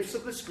having gifts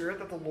of the Spirit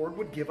that the Lord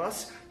would give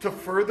us to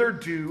further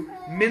do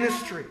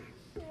ministry.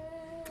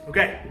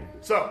 Okay,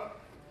 so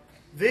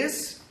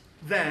this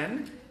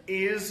then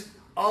is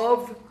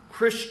of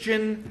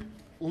Christian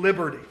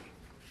liberty.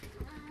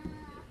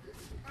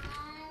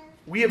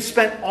 We have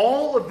spent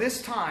all of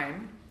this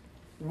time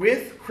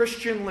with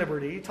Christian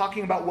liberty,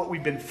 talking about what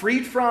we've been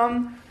freed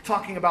from,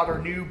 talking about our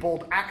new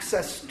bold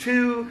access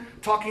to,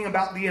 talking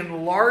about the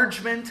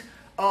enlargement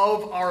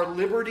of our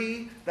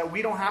liberty, that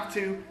we don't have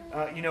to,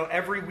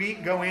 every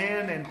week go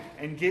in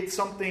and get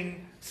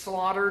something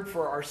slaughtered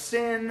for our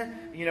sin.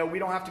 We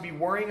don't have to be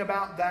worrying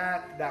about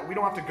that we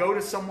don't have to go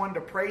to someone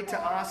to pray to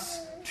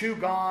us, to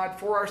God,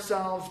 for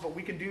ourselves, but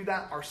we can do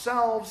that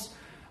ourselves.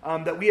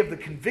 That we have the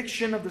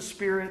conviction of the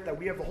Spirit, that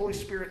we have the Holy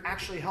Spirit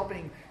actually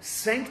helping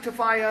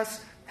sanctify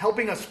us,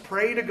 helping us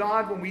pray to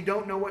God when we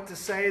don't know what to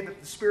say,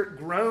 that the Spirit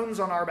groans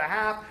on our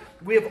behalf.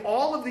 We have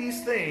all of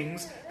these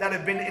things that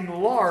have been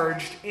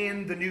enlarged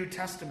in the New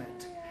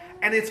Testament.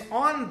 And it's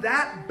on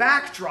that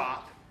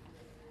backdrop,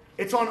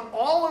 it's on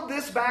all of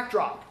this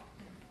backdrop,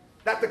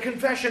 that the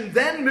confession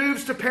then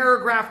moves to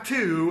paragraph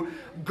 2,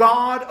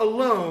 God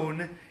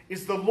alone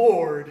is the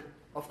Lord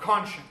of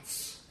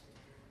conscience.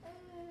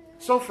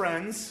 So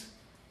friends,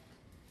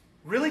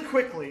 really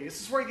quickly,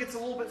 this is where it gets a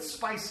little bit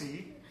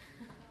spicy.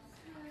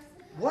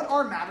 What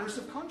are matters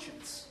of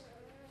conscience?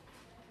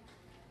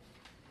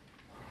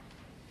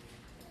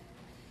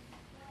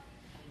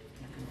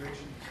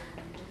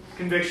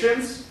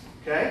 Convictions.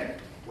 Okay.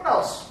 What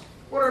else?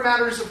 What are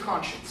matters of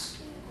conscience?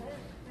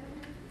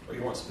 Oh,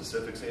 you want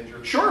specifics,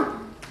 Andrew? Sure.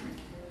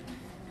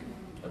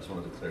 I just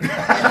wanted to clear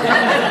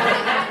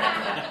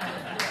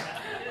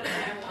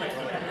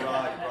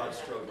broad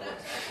stroke.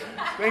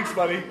 Thanks,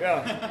 buddy.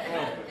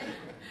 Yeah.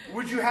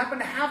 Would you happen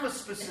to have a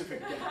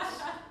specific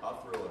guess?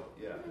 I'll throw it.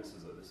 Yeah, this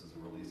is a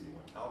real easy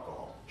one.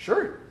 Alcohol.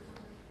 Sure.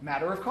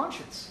 Matter of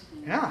conscience.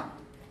 Yeah.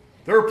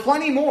 There are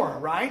plenty more,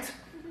 right?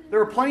 There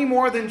are plenty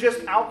more than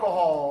just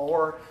alcohol,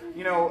 or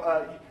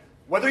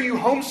whether you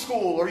homeschool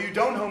or you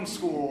don't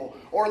homeschool,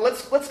 or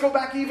let's go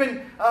back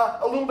even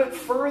a little bit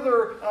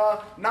further,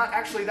 not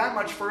actually that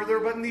much further,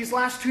 but in these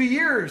last 2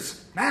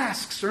 years,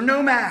 masks or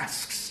no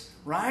masks,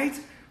 right?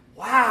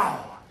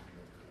 Wow.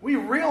 We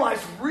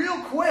realized real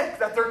quick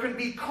that there can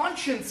be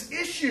conscience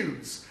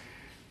issues.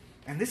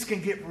 And this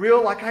can get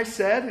real, like I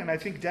said, and I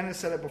think Dennis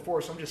said it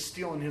before, so I'm just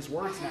stealing his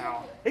words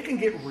now. It can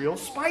get real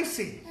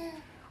spicy.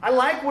 I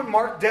like what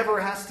Mark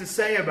Dever has to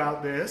say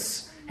about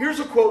this. Here's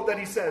a quote that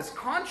he says,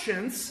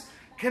 "Conscience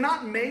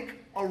cannot make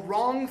a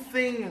wrong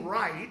thing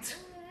right,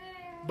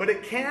 but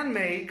it can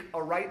make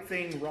a right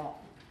thing wrong."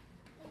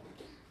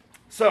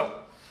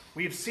 So,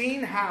 we've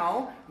seen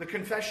how the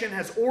confession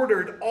has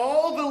ordered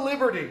all the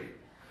liberty,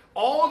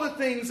 all the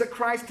things that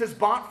Christ has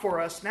bought for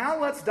us. Now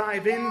let's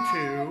dive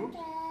into,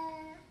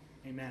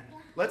 amen,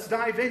 let's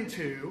dive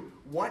into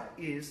what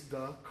is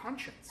the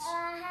conscience.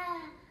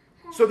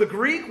 So the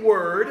Greek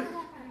word,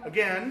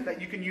 again,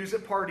 that you can use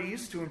at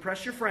parties to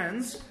impress your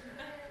friends,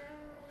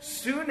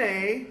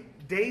 sune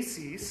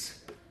desis,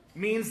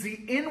 means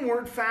the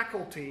inward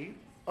faculty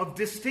of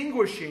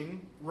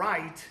distinguishing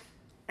right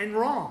and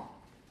wrong.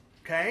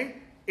 Okay?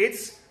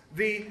 It's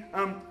the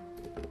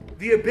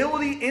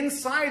ability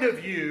inside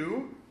of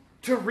you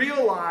to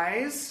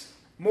realize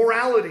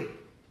morality.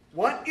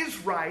 What is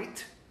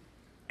right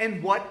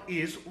and what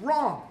is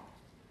wrong?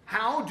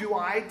 How do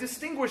I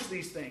distinguish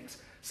these things?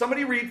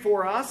 Somebody read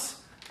for us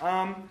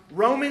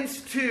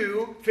Romans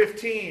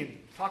 2:15.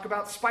 Talk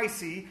about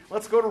spicy.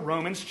 Let's go to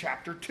Romans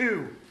chapter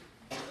 2,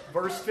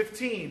 verse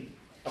 15.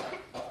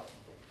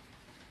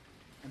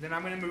 And then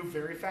I'm going to move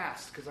very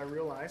fast because I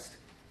realized,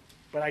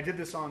 but I did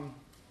this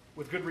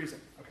with good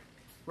reason. Okay.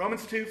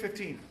 Romans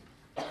 2:15.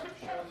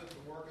 show that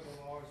the work of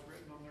the law is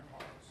written on their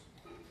hearts,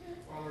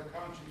 while their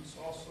conscience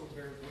also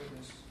bears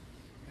witness,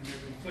 and their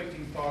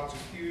conflicting thoughts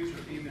accuse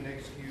or even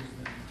excuse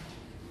them.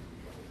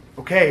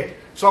 Okay,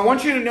 so I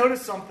want you to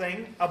notice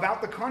something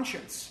about the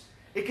conscience.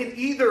 It can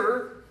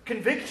either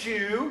convict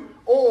you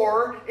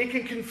or it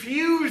can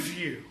confuse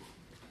you.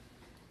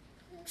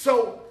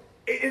 So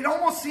it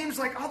almost seems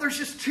like, oh, there's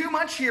just too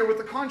much here with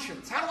the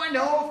conscience. How do I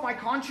know if my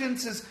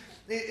conscience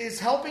is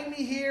helping me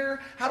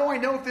here? How do I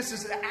know if this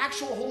is the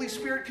actual Holy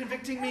Spirit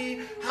convicting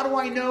me? How do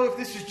I know if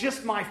this is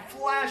just my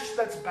flesh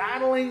that's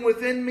battling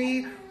within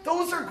me?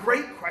 Those are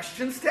great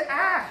questions to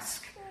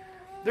ask.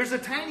 There's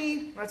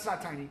that's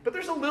not tiny, but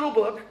there's a little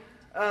book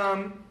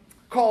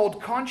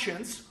called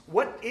Conscience,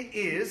 What It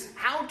Is,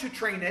 How to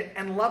Train It,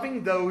 and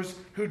Loving Those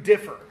Who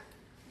Differ.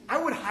 I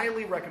would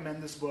highly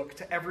recommend this book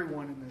to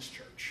everyone in this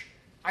church.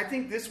 I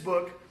think this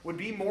book would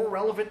be more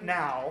relevant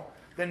now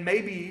than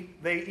maybe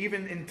they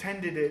even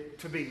intended it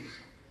to be.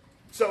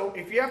 So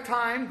if you have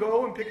time,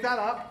 go and pick that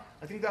up.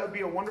 I think that would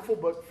be a wonderful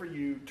book for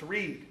you to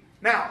read.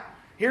 Now,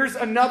 here's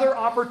another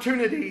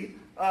opportunity.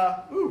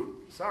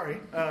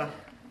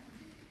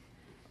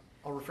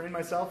 I'll refrain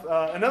myself.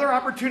 Another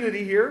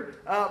opportunity here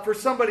for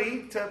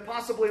somebody to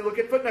possibly look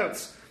at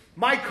footnotes.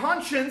 My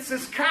conscience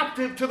is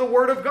captive to the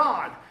Word of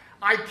God.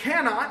 I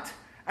cannot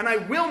and I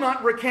will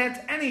not recant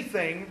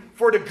anything,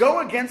 for to go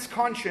against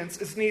conscience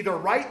is neither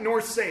right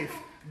nor safe.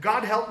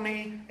 God help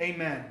me.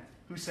 Amen.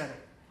 Who said it?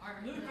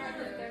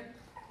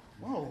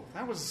 Whoa,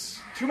 that was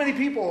too many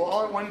people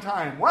all at one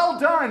time. Well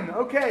done.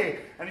 Okay.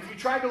 And if you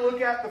tried to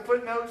look at the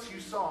footnotes, you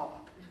saw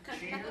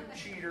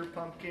cheater,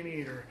 pumpkin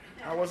eater.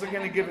 I wasn't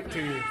going to give it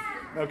to you.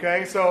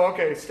 Okay, so,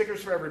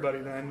 stickers for everybody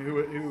then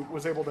who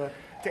was able to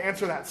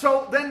answer that.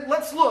 So then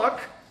let's look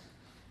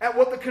at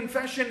what the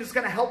confession is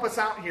going to help us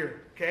out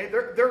here. Okay,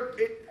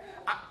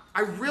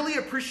 I really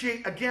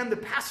appreciate, again, the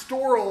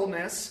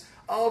pastoralness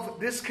of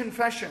this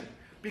confession,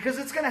 because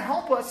it's going to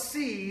help us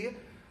see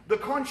the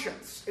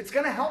conscience. It's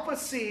going to help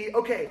us see,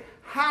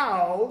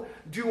 how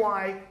do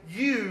I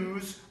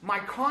use my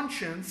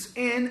conscience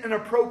in an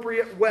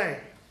appropriate way?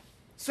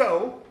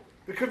 So,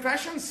 the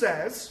confession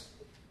says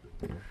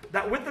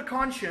that with the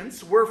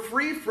conscience, we're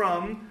free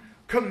from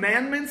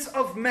commandments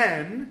of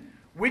men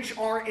which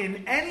are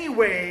in any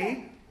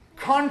way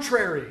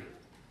contrary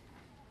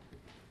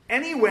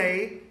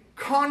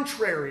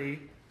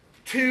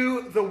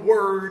to the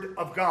Word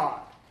of God.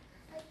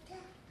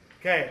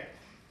 Okay.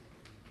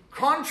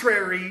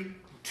 Contrary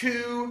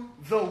to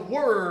the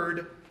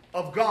Word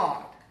of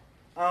God.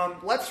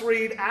 Let's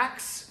read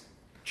Acts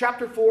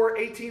chapter 4,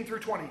 18 through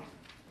 20.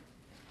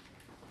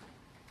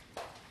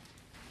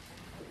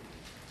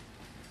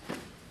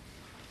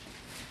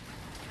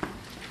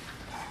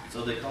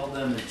 So they called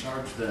them and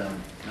charged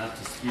them not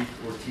to speak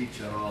or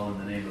teach at all in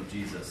the name of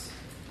Jesus.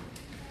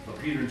 But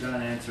Peter and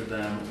John answered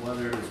them,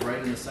 whether it is right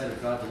in the sight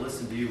of God to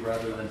listen to you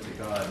rather than to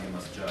God, you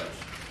must judge.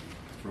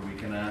 For we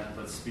cannot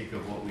but speak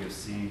of what we have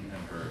seen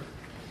and heard.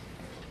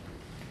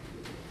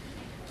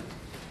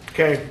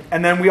 Okay,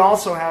 and then we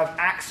also have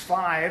Acts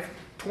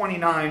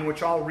 5:29,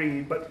 which I'll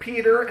read. But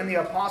Peter and the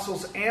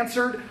apostles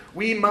answered,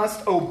 we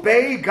must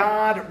obey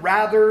God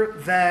rather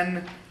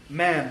than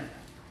men.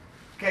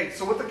 Okay,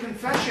 so what the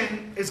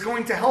confession is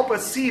going to help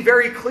us see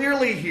very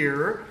clearly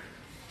here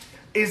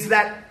is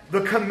that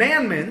the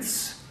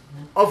commandments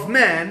of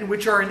men,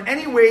 which are in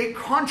any way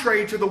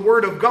contrary to the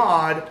Word of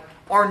God,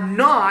 are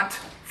not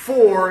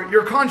for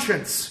your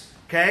conscience.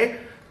 Okay?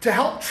 To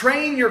help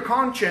train your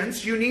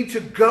conscience, you need to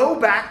go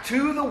back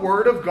to the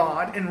Word of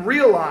God and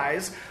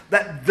realize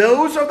that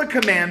those are the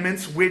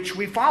commandments which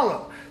we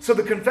follow. So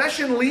the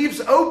confession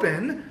leaves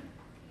open,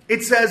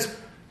 it says,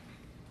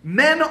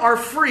 men are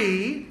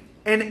free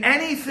in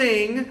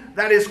anything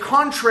that is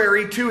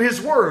contrary to His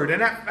Word.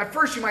 And at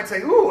first you might say,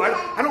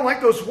 I don't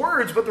like those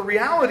words, but the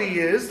reality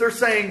is they're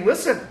saying,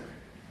 listen,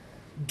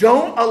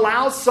 don't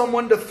allow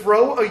someone to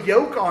throw a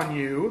yoke on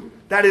you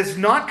that is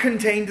not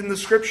contained in the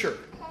Scripture.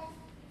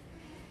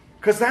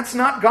 Because that's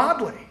not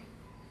godly.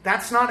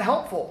 That's not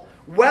helpful.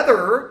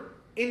 Whether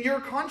in your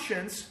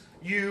conscience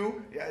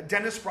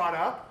Dennis brought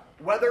up,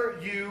 whether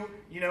you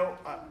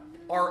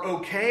are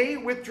okay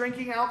with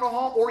drinking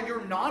alcohol or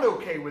you're not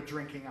okay with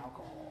drinking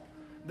alcohol.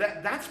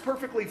 That's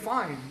perfectly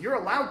fine. You're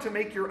allowed to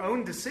make your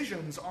own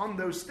decisions on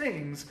those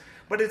things,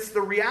 but it's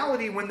the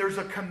reality when there's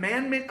a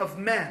commandment of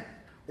men,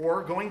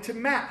 or going to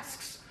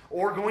masks,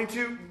 or going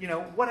to,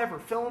 whatever,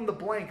 fill in the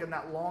blank in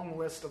that long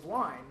list of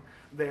line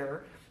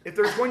there. If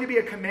there's going to be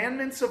a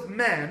commandments of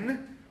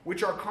men,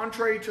 which are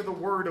contrary to the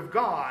Word of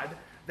God,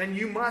 then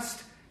you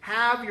must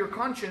have your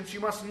conscience. You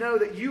must know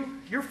that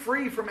you're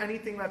free from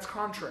anything that's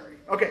contrary.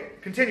 Okay,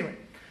 continuing.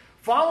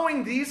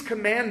 Following these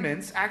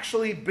commandments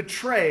actually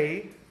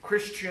betray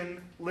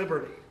Christian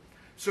liberty.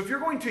 So if you're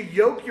going to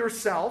yoke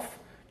yourself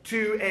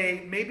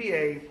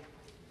to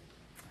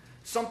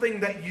something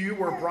that you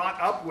were brought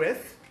up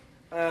with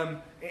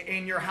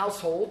in your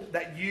household,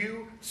 that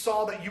you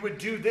saw that you would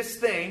do this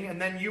thing,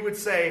 and then you would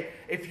say,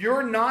 if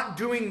you're not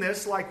doing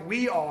this like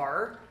we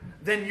are,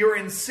 then you're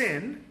in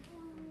sin.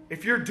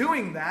 If you're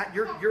doing that,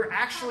 you're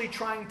actually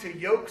trying to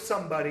yoke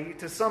somebody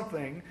to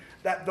something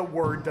that the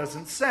Word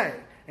doesn't say.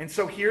 And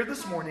so here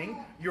this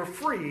morning, you're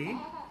free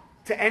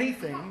to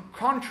anything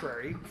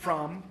contrary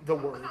from the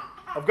Word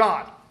of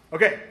God.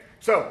 Okay,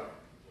 so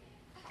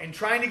in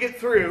trying to get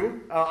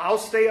through, I'll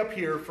stay up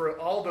here for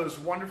all those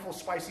wonderful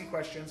spicy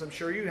questions I'm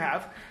sure you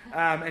have,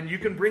 and you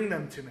can bring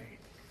them to me.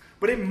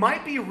 But it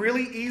might be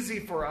really easy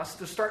for us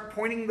to start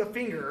pointing the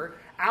finger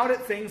out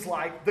at things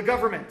like the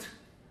government,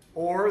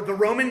 or the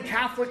Roman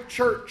Catholic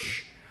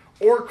Church,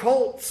 or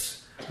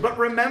cults. But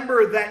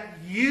remember that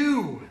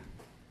you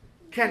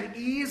can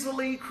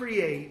easily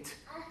create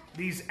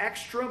these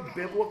extra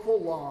biblical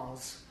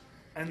laws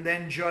and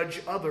then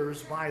judge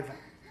others by them.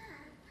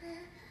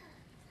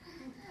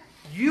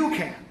 You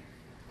can.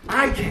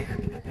 I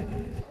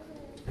can.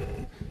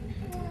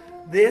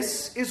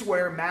 This is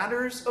where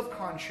matters of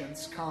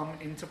conscience come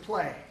into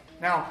play.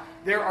 Now,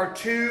 there are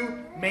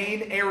two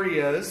main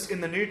areas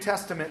in the New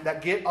Testament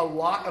that get a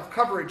lot of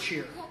coverage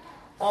here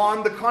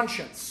on the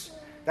conscience.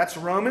 That's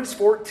Romans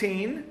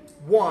 14,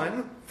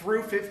 1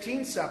 through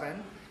 15,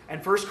 7,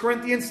 and 1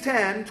 Corinthians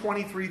 10,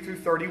 23 through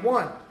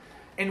 31.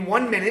 In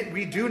 1 minute,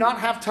 we do not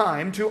have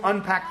time to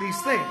unpack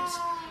these things.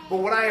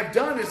 But what I have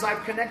done is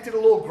I've connected a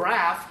little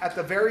graph at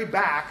the very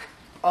back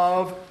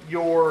of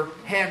your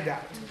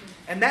handout.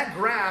 And that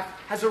graph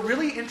has a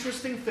really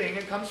interesting thing.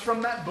 It comes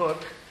from that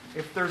book.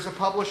 If there's a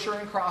publisher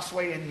in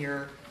Crossway in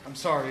here, I'm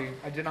sorry,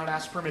 I did not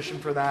ask permission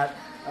for that.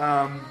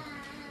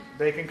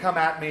 They can come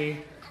at me,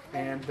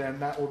 and then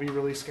that will be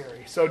really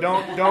scary. So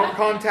don't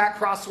contact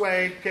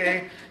Crossway,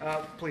 okay?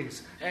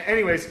 Please.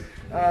 Anyways,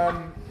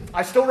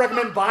 I still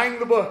recommend buying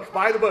the book.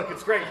 Buy the book.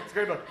 It's great. It's a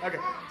great book. Okay,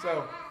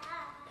 so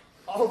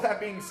all that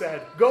being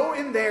said, go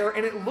in there,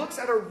 and it looks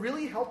at a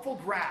really helpful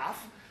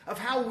graph of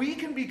how we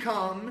can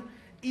become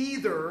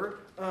either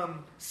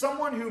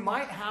someone who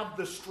might have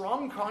the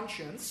strong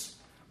conscience,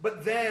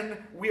 but then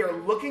we are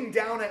looking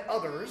down at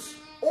others,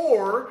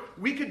 or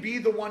we could be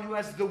the one who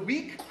has the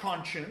weak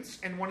conscience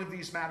in one of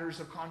these matters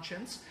of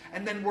conscience,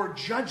 and then we're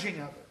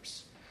judging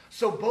others.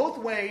 So both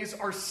ways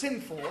are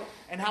sinful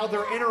in how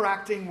they're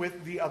interacting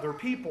with the other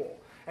people.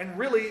 And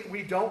really,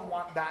 we don't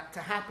want that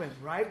to happen,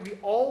 right? We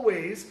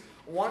always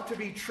want to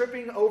be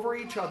tripping over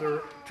each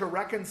other to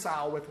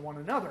reconcile with one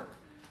another.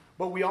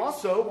 But we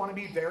also want to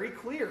be very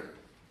clear,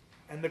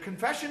 and the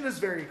confession is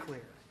very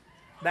clear,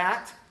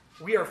 that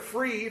we are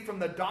free from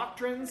the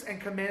doctrines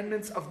and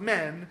commandments of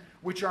men,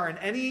 which are in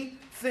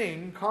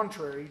anything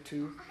contrary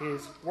to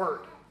His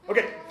Word.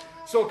 Okay,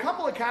 so a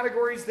couple of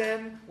categories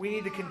then we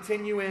need to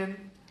continue in.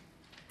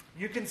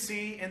 You can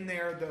see in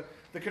there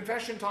the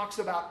confession talks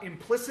about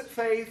implicit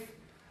faith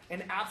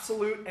and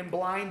absolute and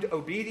blind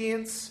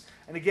obedience.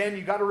 And again,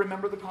 you got to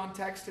remember the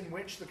context in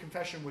which the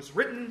confession was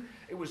written.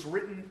 It was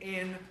written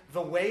in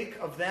the wake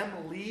of them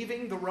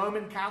leaving the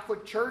Roman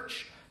Catholic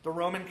Church. The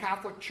Roman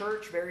Catholic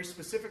Church, very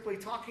specifically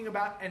talking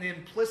about an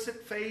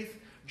implicit faith.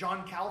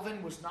 John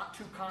Calvin was not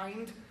too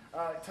kind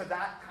to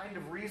that kind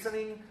of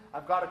reasoning.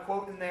 I've got a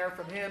quote in there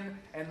from him,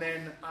 and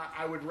then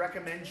I would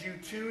recommend you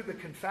to the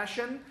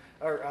confession,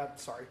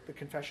 the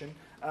confession.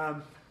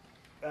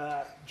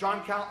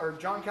 John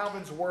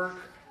Calvin's work,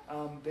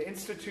 The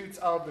Institutes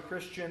of the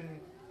Christian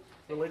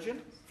Religion?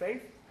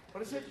 Faith?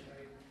 What is it?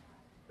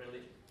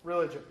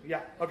 Religion.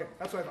 Yeah, okay,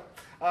 that's what I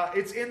thought.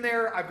 It's in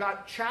there. I've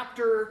got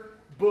chapter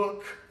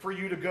book for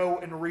you to go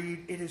and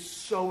read. It is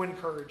so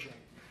encouraging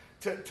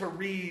to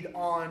read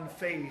on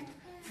faith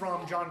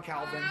from John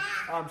Calvin,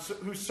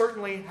 who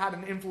certainly had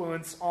an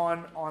influence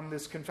on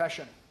this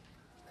confession.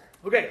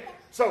 Okay,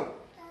 so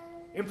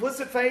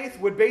implicit faith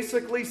would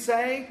basically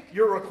say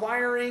you're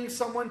requiring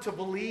someone to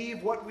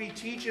believe what we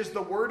teach is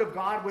the Word of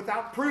God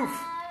without proof.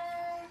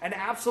 And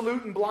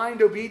absolute and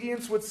blind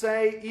obedience would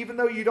say, even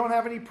though you don't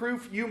have any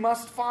proof, you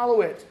must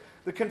follow it.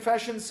 The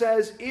confession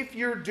says, if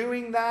you're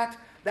doing that,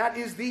 that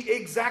is the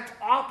exact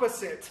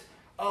opposite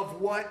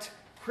of what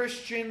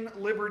Christian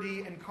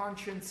liberty and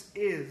conscience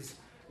is.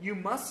 You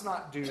must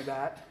not do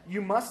that.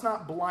 You must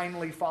not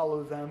blindly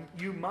follow them.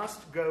 You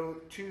must go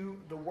to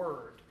the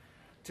Word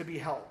to be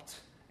helped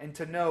and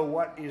to know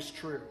what is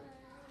true.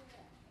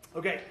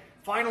 Okay,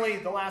 finally,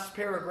 the last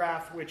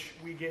paragraph, which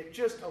we get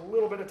just a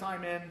little bit of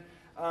time in.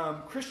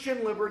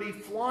 Christian liberty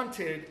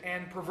flaunted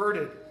and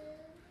perverted.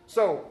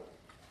 So,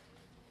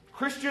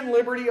 Christian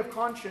liberty of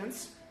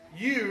conscience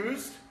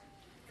used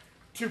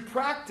to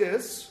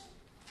practice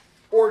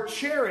or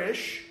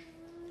cherish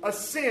a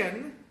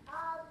sin.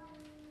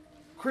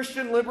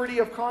 Christian liberty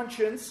of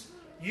conscience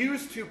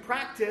used to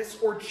practice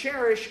or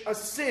cherish a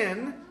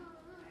sin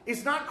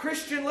is not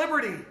Christian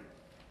liberty.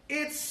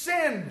 It's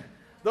sin.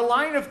 The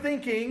line of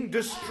thinking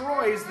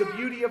destroys the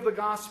beauty of the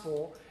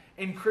gospel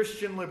in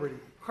Christian liberty.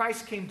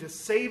 Christ came to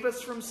save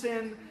us from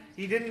sin.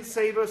 He didn't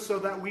save us so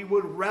that we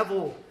would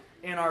revel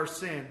in our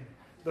sin.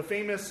 The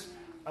famous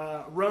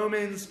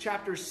Romans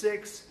chapter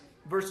 6,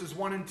 verses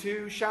 1 and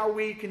 2. Shall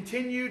we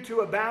continue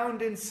to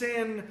abound in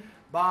sin?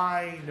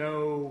 By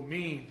no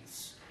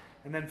means.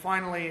 And then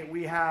finally,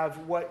 we have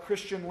what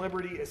Christian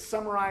liberty is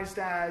summarized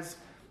as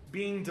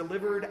being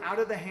delivered out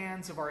of the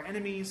hands of our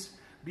enemies,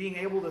 being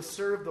able to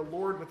serve the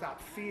Lord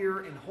without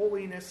fear in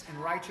holiness and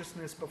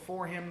righteousness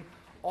before Him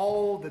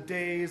all the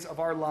days of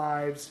our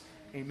lives.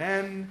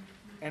 Amen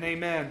and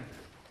amen.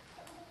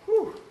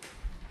 Whew.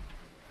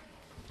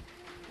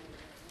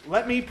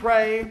 Let me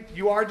pray.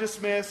 You are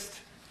dismissed.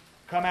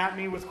 Come at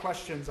me with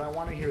questions. I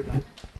want to hear them.